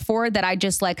obvious metaphor that I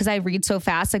just like, because I read so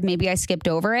fast, like maybe I skipped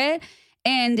over it.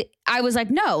 And I was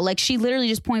like, no, like she literally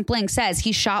just point blank says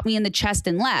he shot me in the chest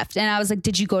and left. And I was like,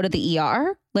 did you go to the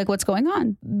ER? Like what's going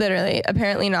on? Literally,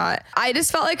 apparently not. I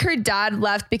just felt like her dad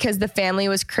left because the family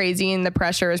was crazy and the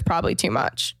pressure was probably too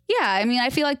much. Yeah. I mean, I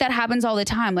feel like that happens all the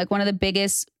time. Like one of the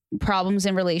biggest problems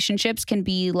in relationships can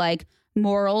be like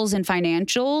morals and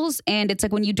financials. And it's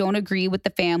like when you don't agree with the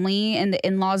family and the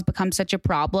in-laws become such a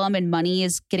problem and money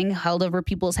is getting held over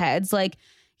people's heads, like,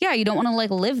 yeah, you don't want to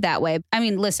like live that way. I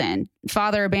mean, listen,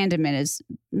 father abandonment is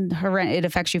horrendous. It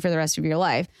affects you for the rest of your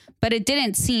life, but it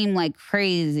didn't seem like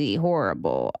crazy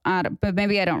horrible. But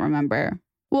maybe I don't remember.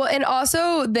 Well, and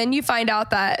also then you find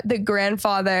out that the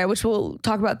grandfather, which we'll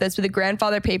talk about this, but the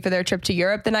grandfather paid for their trip to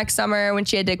Europe the next summer when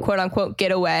she had to quote unquote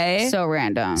get away. So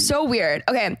random. So weird.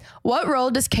 Okay. What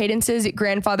role does Cadence's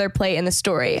grandfather play in the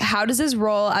story? How does his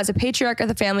role as a patriarch of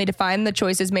the family define the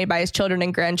choices made by his children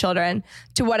and grandchildren?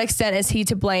 To what extent is he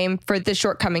to blame for the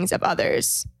shortcomings of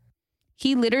others?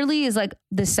 He literally is like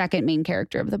the second main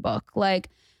character of the book. Like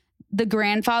the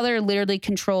grandfather literally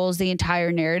controls the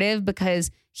entire narrative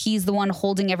because he's the one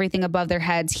holding everything above their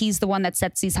heads. He's the one that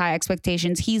sets these high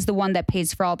expectations. He's the one that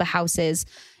pays for all the houses.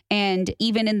 And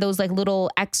even in those like little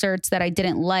excerpts that I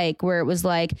didn't like, where it was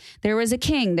like, there was a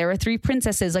king, there were 3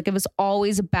 princesses, like it was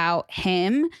always about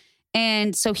him.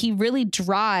 And so he really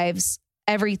drives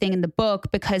everything in the book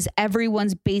because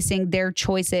everyone's basing their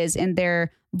choices and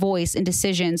their voice and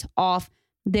decisions off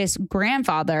this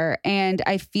grandfather. And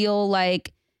I feel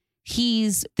like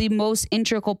he's the most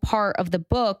integral part of the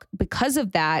book because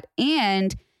of that.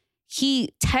 And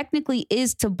he technically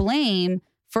is to blame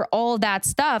for all that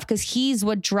stuff because he's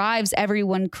what drives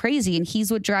everyone crazy and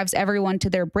he's what drives everyone to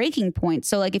their breaking point.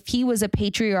 So like if he was a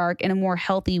patriarch in a more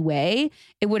healthy way,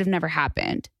 it would have never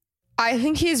happened. I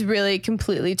think he's really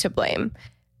completely to blame.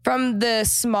 From the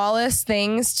smallest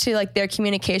things to like their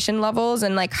communication levels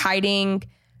and like hiding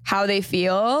how they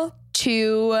feel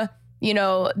to, you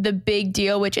know, the big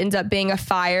deal, which ends up being a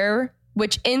fire,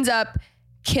 which ends up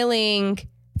killing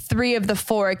 3 of the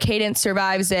 4. Cadence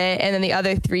survives it, and then the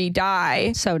other 3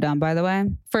 die. So dumb, by the way.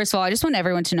 First of all, I just want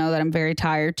everyone to know that I'm very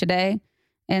tired today.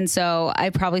 And so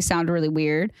I probably sound really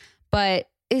weird, but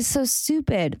it's so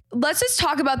stupid. Let's just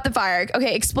talk about the fire.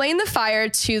 Okay, explain the fire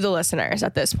to the listeners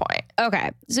at this point.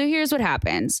 Okay, so here's what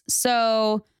happens.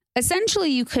 So essentially,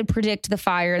 you could predict the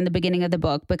fire in the beginning of the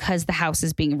book because the house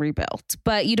is being rebuilt,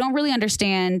 but you don't really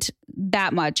understand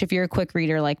that much if you're a quick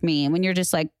reader like me. When you're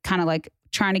just like kind of like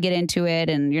trying to get into it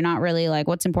and you're not really like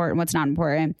what's important, what's not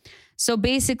important. So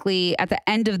basically, at the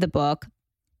end of the book,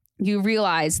 you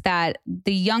realize that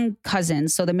the young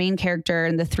cousins, so the main character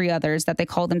and the 3 others, that they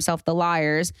call themselves the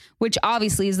liars, which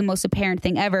obviously is the most apparent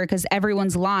thing ever because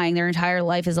everyone's lying. Their entire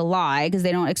life is a lie because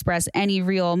they don't express any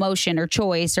real emotion or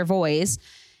choice or voice.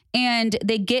 And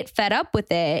they get fed up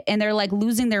with it and they're like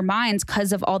losing their minds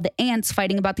because of all the aunts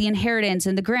fighting about the inheritance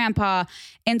and the grandpa.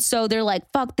 And so they're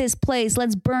like, fuck this place,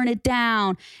 let's burn it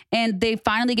down. And they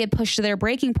finally get pushed to their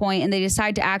breaking point and they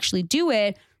decide to actually do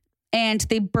it. And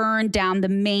they burn down the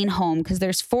main home because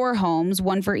there's 4 homes,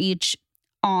 one for each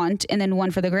aunt and then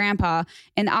one for the grandpa.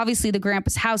 And obviously the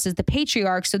grandpa's house is the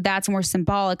patriarch. So that's more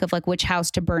symbolic of like which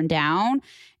house to burn down.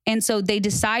 And so they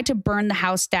decide to burn the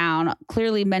house down,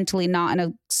 clearly mentally not in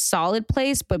a solid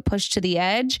place, but pushed to the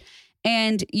edge.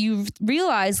 And you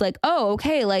realize like, oh,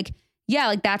 okay, like, yeah,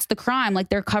 like that's the crime. Like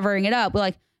they're covering it up. But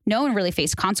like no one really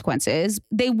faced consequences.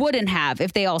 They wouldn't have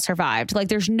if they all survived. Like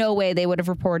there's no way they would have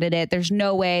reported it. There's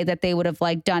no way that they would have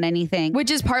like done anything. Which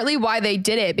is partly why they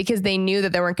did it, because they knew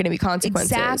that there weren't going to be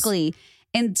consequences. Exactly.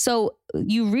 And so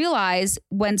you realize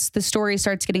once the story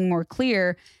starts getting more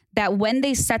clear that when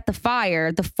they set the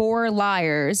fire, the 4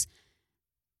 liars,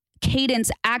 Cadence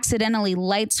accidentally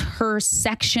lights her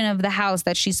section of the house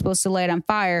that she's supposed to light on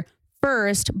fire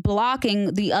first,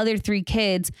 blocking the other 3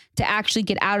 kids to actually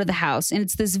get out of the house. And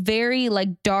it's this very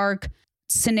like dark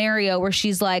scenario where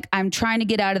she's like, I'm trying to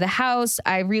get out of the house.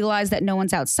 I realize that no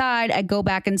one's outside. I go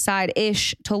back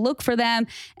inside-ish to look for them.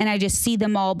 And I just see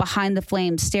them all behind the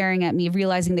flames staring at me,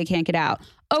 realizing they can't get out.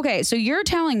 Okay, so you're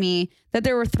telling me that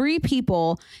there were 3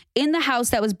 people in the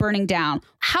house that was burning down.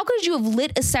 How could you have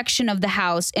lit a section of the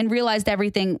house and realized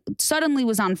everything suddenly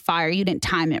was on fire? You didn't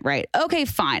time it right. Okay,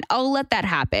 fine. I'll let that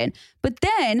happen. But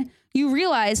then you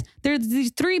realize there's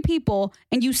these 3 people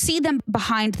and you see them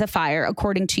behind the fire,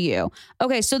 according to you.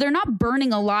 Okay, so they're not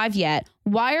burning alive yet.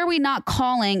 Why are we not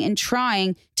calling and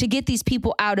trying to get these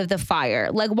people out of the fire?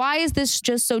 Like, why is this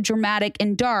just so dramatic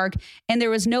and dark? And there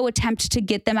was no attempt to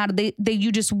get them out of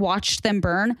you just watched them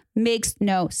burn? Makes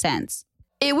no sense.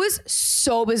 It was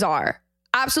so bizarre.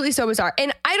 Absolutely so bizarre.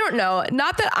 And I don't know,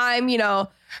 not that I'm,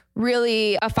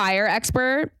 really A fire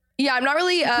expert. Yeah, I'm not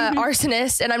really an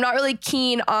arsonist, and I'm not really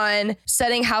keen on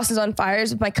setting houses on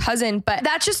fires with my cousin, but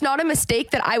that's just not a mistake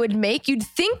that I would make. You'd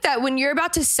think that when you're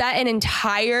about to set an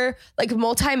entire like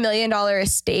multi-million-dollar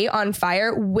estate on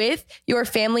fire with your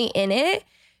family in it,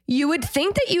 you would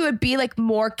think that you would be like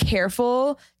more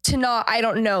careful to not, I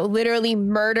don't know, literally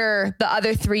murder the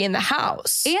other 3 in the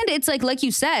house. And it's like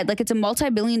you said, like it's a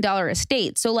multi-billion-dollar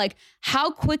estate. So like how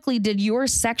quickly did your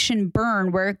section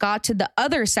burn where it got to the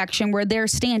other section where they're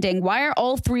standing? Why are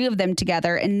all 3 of them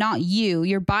together and not you?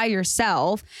 You're by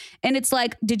yourself. And it's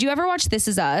like, did you ever watch This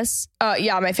Is Us?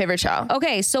 Yeah, my favorite show.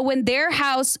 Okay, so when their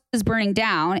house is burning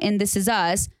down in This Is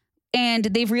Us, and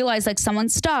they've realized like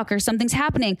someone's stuck or something's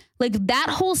happening. Like that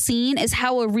whole scene is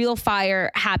how a real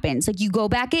fire happens. Like you go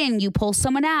back in, you pull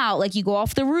someone out, like you go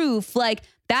off the roof. Like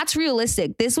that's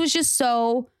realistic. This was just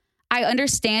so, I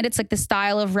understand it's like the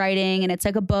style of writing and it's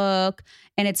like a book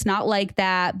and it's not like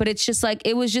that, but it's just like,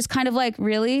 it was just kind of like,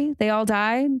 really? They all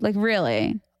died? Like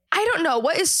really? I don't know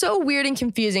what is so weird and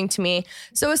confusing to me.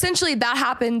 So essentially that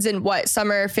happens in what,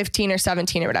 summer 15 or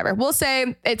 17 or whatever. We'll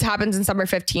say it happens in summer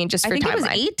 15 just for timeline. I think it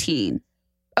was 18.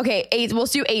 Okay, we'll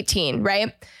do 18,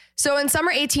 right? So in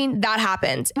summer 18, that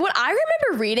happened. What I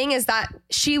remember reading is that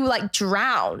she like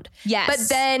drowned. Yes. But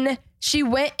then she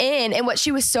went in, and what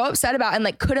she was so upset about and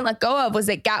like couldn't let go of was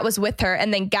that Gat was with her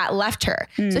and then Gat left her.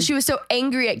 So she was so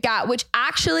angry at Gat, which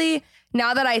actually,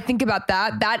 now that I think about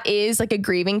that, that is like a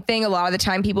grieving thing. A lot of the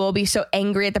time people will be so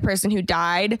angry at the person who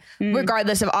died,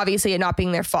 regardless of obviously it not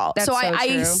being their fault. That's so so I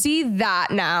true. see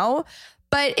that now.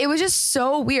 But it was just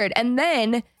so weird. And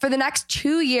then for the next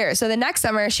 2 years, so the next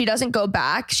summer, she doesn't go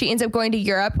back. She ends up going to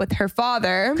Europe with her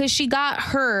father. Because she got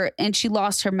hurt and she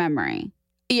lost her memory.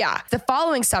 Yeah. The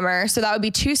following summer, so that would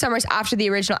be 2 summers after the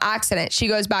original accident, she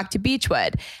goes back to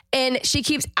Beechwood. And she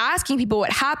keeps asking people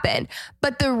what happened.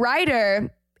 But the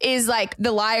writer is like,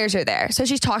 the liars are there. So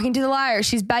she's talking to the liars.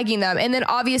 She's begging them. And then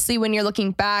obviously when you're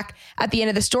looking back at the end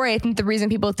of the story, I think the reason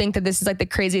people think that this is like the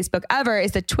craziest book ever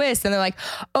is the twist. And they're like,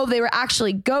 oh, they were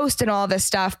actually ghosts and all this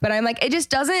stuff. But I'm like, it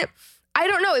just doesn't, I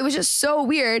don't know. It was just so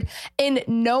weird. And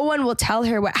no one will tell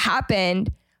her what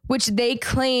happened, which they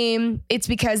claim it's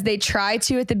because they tried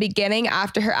to at the beginning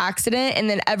after her accident. And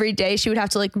then every day she would have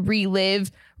to like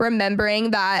relive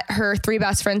remembering that her 3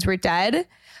 best friends were dead.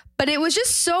 But it was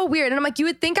just so weird. And I'm like, you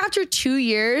would think after 2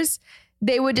 years,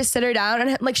 they would just sit her down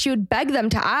and like she would beg them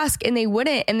to ask and they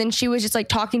wouldn't. And then she was just like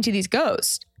talking to these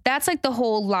ghosts. That's like the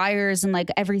whole liars and like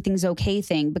everything's okay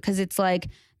thing, because it's like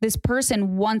this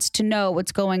person wants to know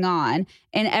what's going on.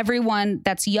 And everyone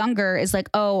that's younger is like,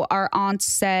 oh, our aunt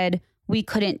said we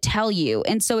couldn't tell you.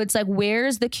 And so it's like,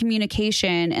 where's the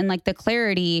communication and like the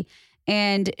clarity?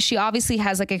 And she obviously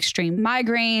has like extreme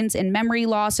migraines and memory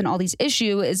loss and all these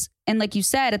issues. And like you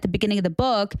said at the beginning of the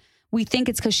book, we think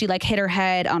it's because she like hit her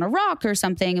head on a rock or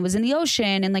something and was in the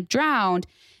ocean and like drowned.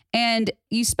 And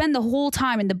you spend the whole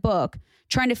time in the book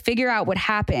trying to figure out what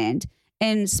happened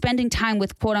and spending time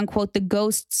with quote unquote the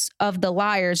ghosts of the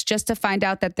liars just to find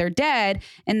out that they're dead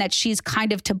and that she's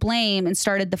kind of to blame and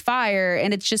started the fire.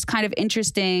 And it's just kind of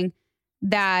interesting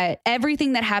that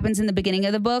everything that happens in the beginning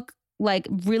of the book like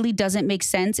really doesn't make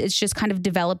sense. It's just kind of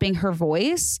developing her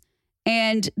voice.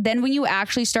 And then when you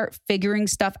actually start figuring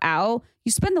stuff out,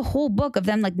 you spend the whole book of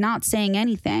them like not saying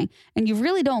anything. And you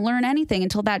really don't learn anything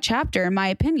until that chapter, in my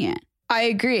opinion. I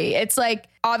agree. It's like,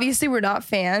 obviously we're not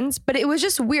fans, but it was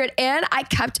just weird. And I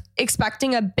kept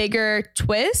expecting a bigger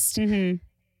twist. And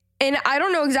I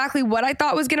don't know exactly what I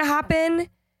thought was going to happen,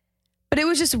 but it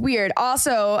was just weird.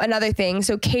 Also, another thing.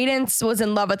 So Cadence was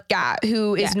in love with Gat,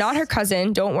 who is not her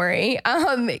cousin. Don't worry.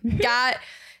 Gat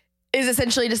is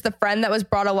essentially just the friend that was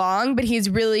brought along, but he's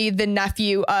really the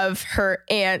nephew of her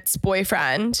aunt's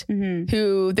boyfriend,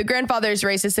 who the grandfather is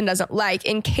racist and doesn't like.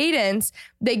 In Cadence,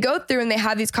 they go through and they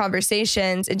have these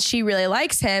conversations and she really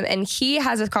likes him. And he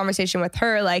has a conversation with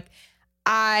her like,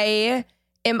 I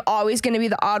am always going to be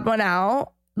the odd one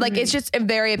out. Like, it's just a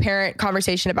very apparent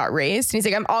conversation about race. And he's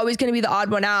like, I'm always going to be the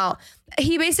odd one out.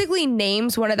 He basically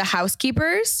names one of the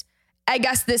housekeepers. I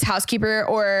guess this housekeeper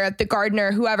or the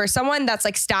gardener, whoever, someone that's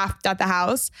like staffed at the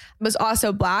house was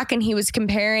also black. And he was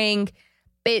comparing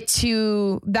it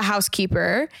to the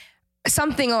housekeeper,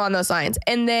 something along those lines.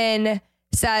 And then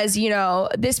says, you know,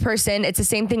 this person, it's the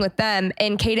same thing with them.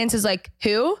 And Cadence is like,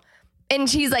 who? And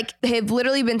she's like, they've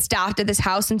literally been staffed at this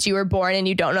house since you were born and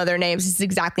you don't know their names. This is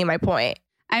exactly my point.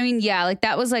 I mean, yeah, like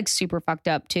that was like super fucked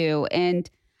up too. And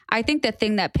I think the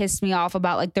thing that pissed me off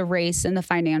about like the race and the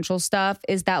financial stuff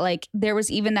is that like there was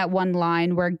even that one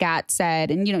line where Gat said,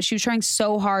 and you know, she was trying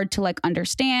so hard to like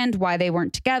understand why they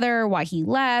weren't together, why he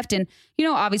left. And, you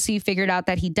know, obviously you figured out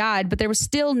that he died, but there was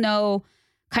still no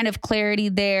kind of clarity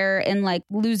there in like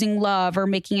losing love or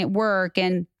making it work.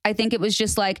 And I think it was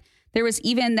just like, there was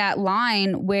even that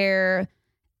line where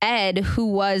Ed, who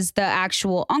was the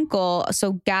actual uncle,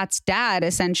 so Gat's dad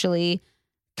essentially,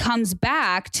 comes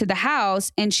back to the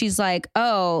house and she's like,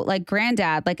 oh, like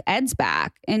granddad, like Ed's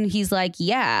back. And he's like,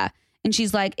 yeah. And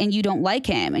she's like, and you don't like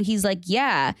him? And he's like,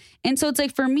 yeah. And so it's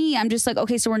like, for me, I'm just like,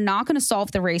 okay, so we're not going to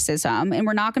solve the racism and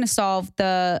we're not going to solve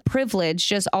the privilege,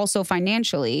 just also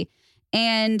financially.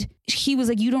 And he was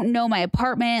like, you don't know my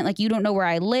apartment. Like, you don't know where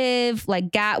I live.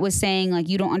 Like Gat was saying, like,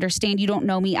 you don't understand. You don't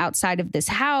know me outside of this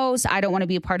house. I don't want to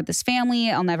be a part of this family.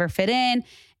 I'll never fit in.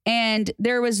 And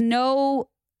there was no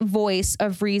voice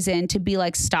of reason to be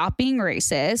like, stop being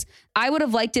racist. I would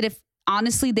have liked it if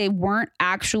honestly they weren't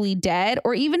actually dead,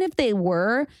 or even if they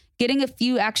were, getting a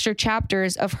few extra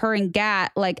chapters of her and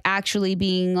Gat like actually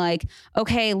being like,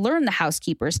 okay, learn the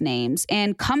housekeepers' names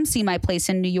and come see my place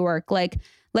in New York. Like,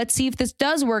 let's see if this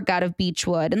does work out of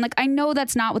Beechwood. And like, I know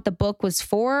that's not what the book was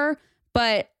for,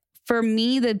 but for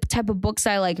me, the type of books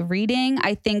I like reading,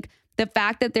 I think the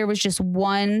fact that there was just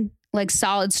one like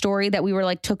solid story that we were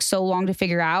like took so long to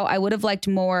figure out, I would have liked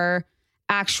more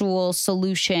actual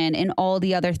solution and all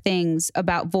the other things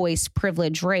about voice,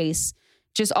 privilege, race,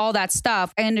 just all that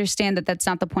stuff. I understand that that's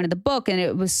not the point of the book and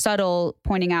it was subtle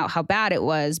pointing out how bad it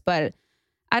was, but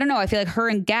I don't know. I feel like her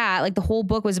and Gat, like the whole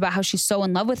book was about how she's so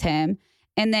in love with him.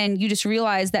 And then you just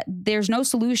realize that there's no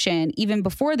solution even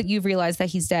before that you've realized that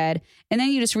he's dead. And then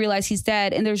you just realize he's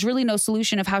dead and there's really no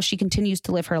solution of how she continues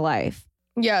to live her life.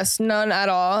 Yes, none at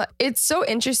all. It's so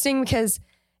interesting because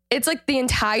it's like the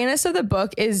antagonist of the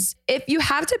book is, if you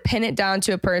have to pin it down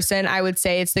to a person, I would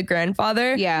say it's the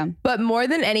grandfather. Yeah. But more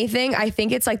than anything, I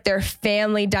think it's like their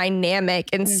family dynamic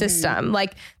and system,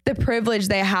 like the privilege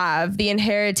they have, the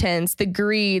inheritance, the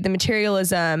greed, the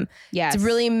materialism. Yes. It's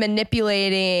really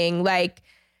manipulating, like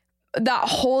that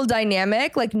whole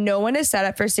dynamic. Like no one is set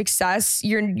up for success.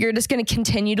 You're just going to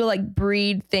continue to like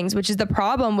breed things, which is the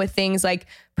problem with things like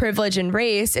privilege and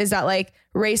race, is that like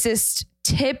racists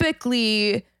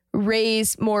typically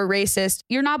raise more racist.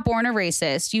 You're not born a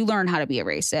racist. You learn how to be a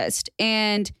racist.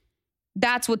 And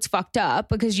that's what's fucked up,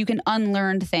 because you can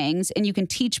unlearn things and you can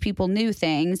teach people new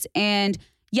things. And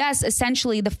yes,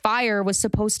 essentially the fire was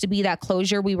supposed to be that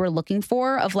closure we were looking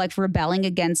for of like rebelling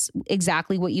against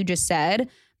exactly what you just said.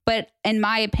 But in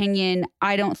my opinion,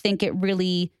 I don't think it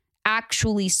really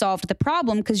actually solved the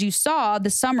problem, because you saw the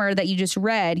summer that you just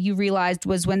read, you realized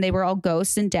was when they were all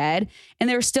ghosts and dead, and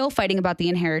they were still fighting about the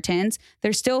inheritance.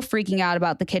 They're still freaking out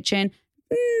about the kitchen.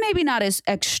 Maybe not as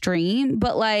extreme,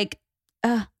 but like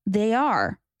they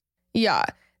are. Yeah,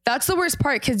 that's the worst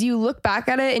part, because you look back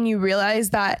at it and you realize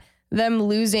that them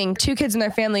losing 2 kids in their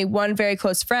family, one very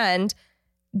close friend,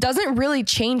 doesn't really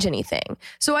change anything.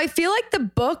 So I feel like the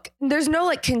book, there's no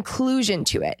like conclusion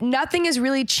to it. Nothing has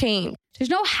really changed. There's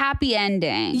no happy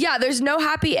ending. Yeah, there's no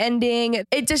happy ending.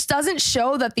 It just doesn't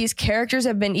show that these characters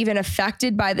have been even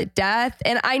affected by the death.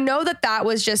 And I know that that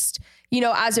was just, you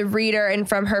know, as a reader and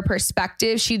from her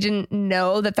perspective, she didn't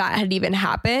know that that had even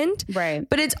happened. Right.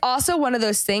 But it's also one of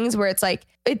those things where it's like,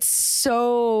 it's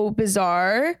so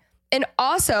bizarre. And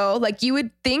also, like, you would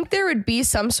think there would be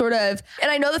some sort of, and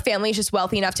I know the family is just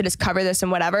wealthy enough to just cover this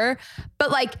and whatever,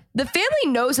 but like the family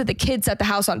knows that the kid set the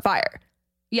house on fire.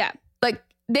 Yeah. Like,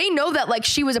 they know that like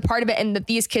she was a part of it and that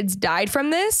these kids died from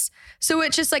this. So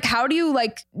it's just like, how do you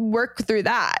like work through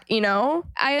that, you know?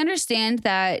 I understand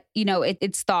that, you know,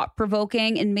 it's thought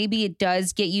provoking and maybe it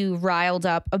does get you riled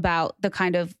up about the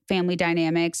kind of family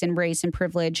dynamics and race and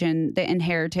privilege and the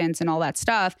inheritance and all that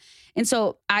stuff. And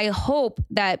so I hope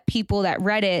that people that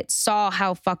read it saw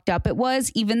how fucked up it was,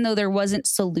 even though there wasn't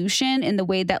solution in the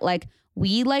way that like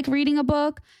we like reading a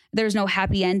book. There's no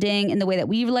happy ending in the way that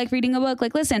we like reading a book.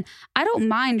 Like, listen, I don't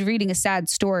mind reading a sad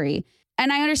story.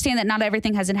 And I understand that not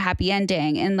everything has a happy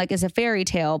ending and like is a fairy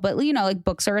tale, but you know, like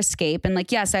books are escape. And like,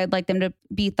 yes, I'd like them to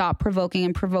be thought provoking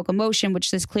and provoke emotion,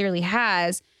 which this clearly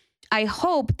has. I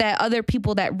hope that other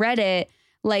people that read it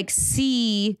like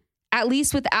see, at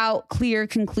least without clear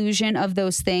conclusion of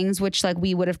those things, which like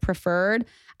we would have preferred.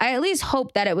 I at least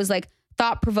hope that it was like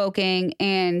thought provoking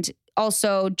and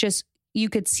also just you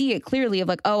could see it clearly of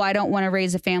like, oh, I don't want to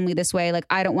raise a family this way. Like,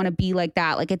 I don't want to be like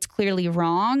that. Like, it's clearly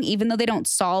wrong. Even though they don't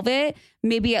solve it,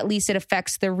 maybe at least it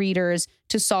affects the readers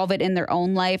to solve it in their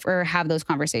own life or have those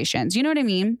conversations. You know what I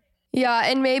mean? Yeah.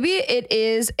 And maybe it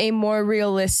is a more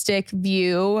realistic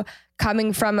view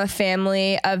coming from a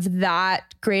family of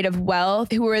that great of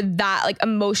wealth who are that like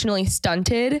emotionally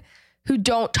stunted, who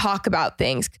don't talk about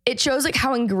things. It shows like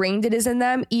how ingrained it is in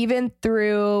them, even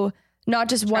through not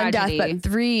just Tragedy. one death,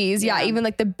 but threes. Yeah. Even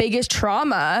like the biggest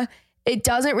trauma, it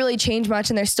doesn't really change much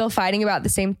and they're still fighting about the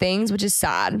same things, which is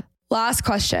sad. Last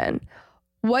question.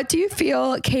 What do you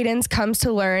feel Cadence comes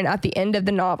to learn at the end of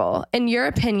the novel? In your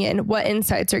opinion, what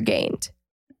insights are gained?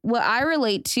 What I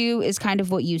relate to is kind of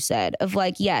what you said of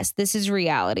like, yes, this is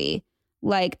reality.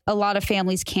 Like a lot of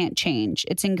families can't change.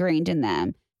 It's ingrained in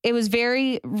them. It was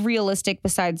very realistic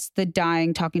besides the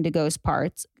dying, talking to ghost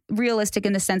parts. Realistic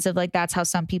in the sense of like, that's how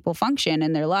some people function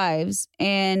in their lives.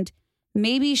 And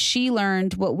maybe she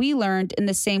learned what we learned in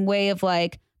the same way of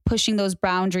like pushing those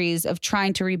boundaries of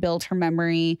trying to rebuild her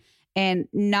memory and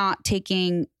not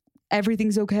taking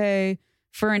everything's okay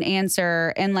for an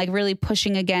answer and like really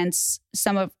pushing against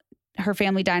some of her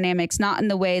family dynamics, not in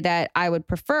the way that I would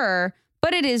prefer,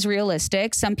 but it is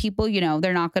realistic. Some people, you know,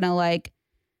 they're not going to like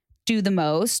do the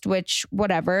most, which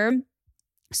whatever.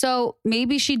 So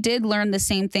maybe she did learn the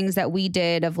same things that we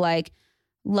did of like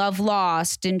love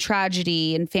lost and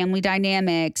tragedy and family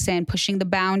dynamics and pushing the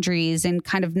boundaries and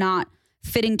kind of not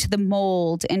fitting to the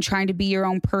mold and trying to be your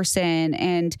own person.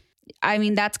 And I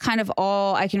mean, that's kind of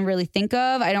all I can really think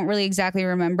of. I don't really exactly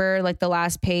remember like the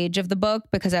last page of the book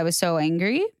because I was so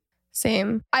angry.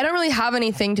 Same. I don't really have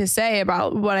anything to say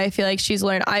about what I feel like she's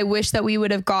learned. I wish that we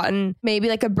would have gotten maybe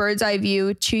like a bird's eye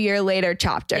view 2 year later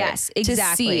chapter. Yes,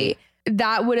 exactly. To see.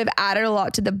 That would have added a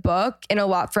lot to the book and a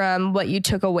lot from what you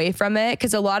took away from it.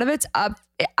 Because a lot of it's up.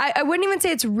 I wouldn't even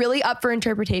say it's really up for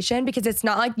interpretation because it's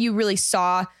not like you really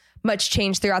saw much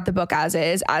change throughout the book as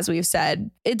is, as we've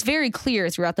said. It's very clear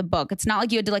throughout the book. It's not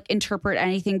like you had to like interpret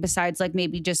anything besides like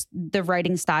maybe just the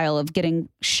writing style of getting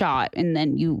shot and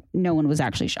then no one was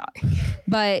actually shot.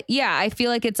 But yeah, I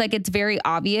feel like it's very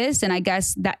obvious. And I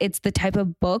guess that it's the type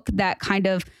of book that kind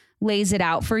of lays it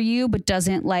out for you, but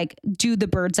doesn't like do the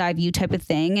bird's eye view type of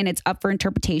thing. And it's up for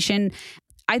interpretation.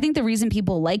 I think the reason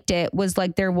people liked it was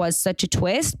like there was such a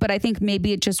twist, but I think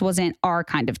maybe it just wasn't our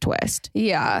kind of twist.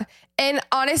 Yeah. And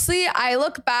honestly, I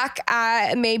look back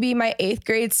at maybe my 8th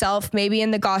grade self, maybe in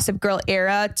the Gossip Girl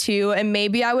era too. And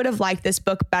maybe I would have liked this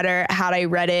book better had I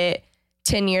read it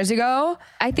 10 years ago.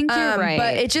 I think you're right.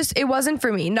 But it wasn't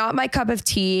for me. Not my cup of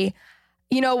tea.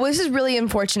 You know, this is really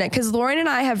unfortunate because Lauren and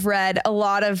I have read a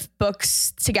lot of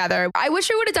books together. I wish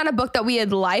we would have done a book that we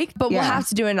had liked, but we'll have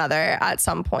to do another at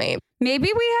some point. Maybe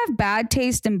we have bad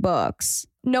taste in books.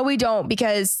 No, we don't,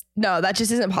 because no, that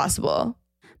just isn't possible.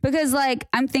 Because like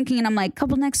I'm thinking and I'm like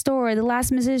Couple Next Door, The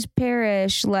Last Mrs.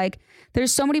 Parrish, like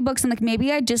there's so many books and like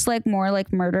maybe I just like more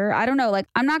like murder. I don't know. Like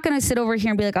I'm not going to sit over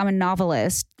here and be like I'm a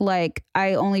novelist. Like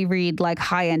I only read like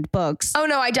high-end books. Oh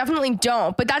no, I definitely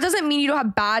don't. But that doesn't mean you don't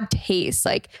have bad taste.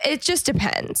 Like it just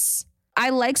depends. I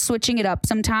like switching it up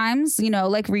sometimes, you know,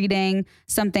 like reading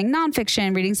something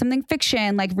nonfiction, reading something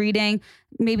fiction, like reading,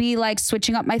 maybe like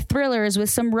switching up my thrillers with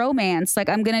some romance. Like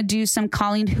I'm going to do some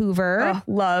Colleen Hoover. Oh,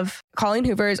 love. Colleen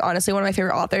Hoover is honestly one of my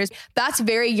favorite authors. That's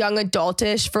very young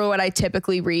adultish for what I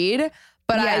typically read.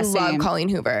 But Yeah, I love same. Colleen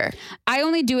Hoover. I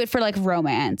only do it for like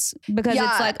romance because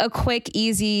Yeah. it's like a quick,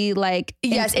 easy, like,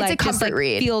 Yes, it's like, a comfort just, like,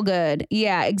 read. Feel good.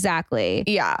 Yeah, exactly.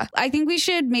 Yeah. I think we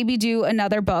should maybe do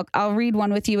another book. I'll read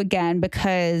one with you again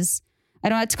because I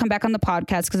don't have to come back on the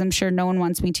podcast because I'm sure no one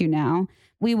wants me to now.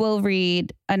 We will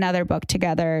read another book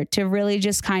together to really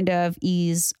just kind of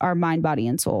ease our mind, body,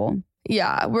 and soul.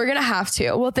 Yeah, we're going to have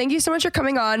to. Well, thank you so much for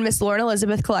coming on, Miss Lauren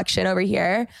Elizabeth Collection over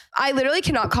here. I literally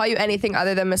cannot call you anything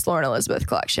other than Miss Lauren Elizabeth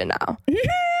Collection now.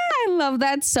 I love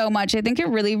that so much. I think it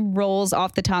really rolls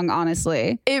off the tongue,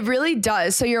 honestly. It really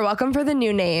does. So you're welcome for the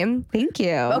new name. Thank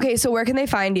you. Okay, so where can they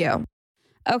find you?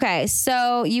 Okay,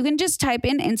 so you can just type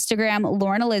in Instagram,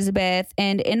 Lauren Elizabeth.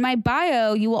 And in my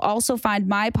bio, you will also find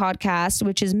my podcast,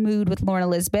 which is Mood with Lauren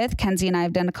Elizabeth. Kenzie and I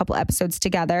have done a couple episodes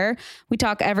together. We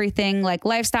talk everything like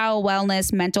lifestyle,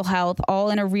 wellness, mental health,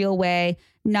 all in a real way,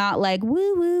 not like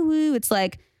woo, woo, woo. It's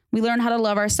like we learn how to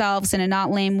love ourselves in a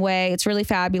not lame way. It's really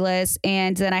fabulous.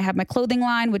 And then I have my clothing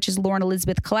line, which is Lauren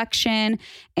Elizabeth Collection.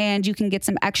 And you can get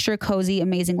some extra cozy,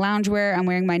 amazing loungewear. I'm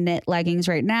wearing my knit leggings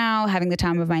right now, having the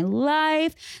time of my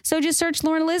life. So just search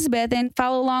Lauren Elizabeth and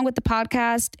follow along with the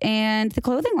podcast and the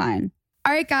clothing line.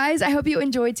 All right, guys, I hope you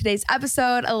enjoyed today's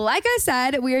episode. Like I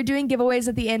said, we are doing giveaways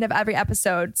at the end of every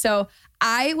episode. So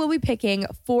I will be picking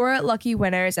 4 lucky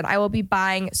winners and I will be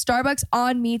buying Starbucks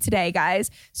on me today,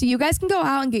 guys. So you guys can go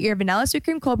out and get your vanilla sweet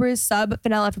cream cold brew sub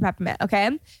vanilla for peppermint,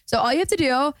 okay? So all you have to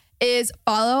do is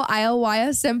follow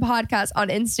ILYSM podcast on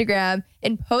Instagram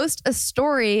and post a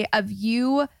story of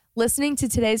you listening to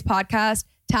today's podcast.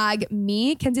 Tag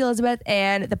me, Kenzie Elizabeth,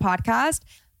 and the podcast.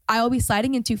 I will be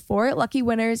sliding into 4 lucky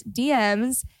winners'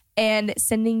 DMs and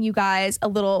sending you guys a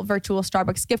little virtual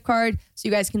Starbucks gift card so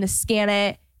you guys can just scan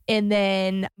it and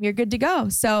then you're good to go.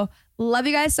 So love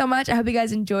you guys so much. I hope you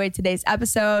guys enjoyed today's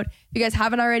episode. If you guys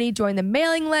haven't already, join the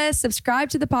mailing list, subscribe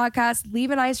to the podcast,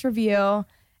 leave a nice review.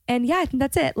 And yeah, I think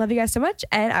that's it. Love you guys so much.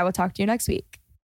 And I will talk to you next week.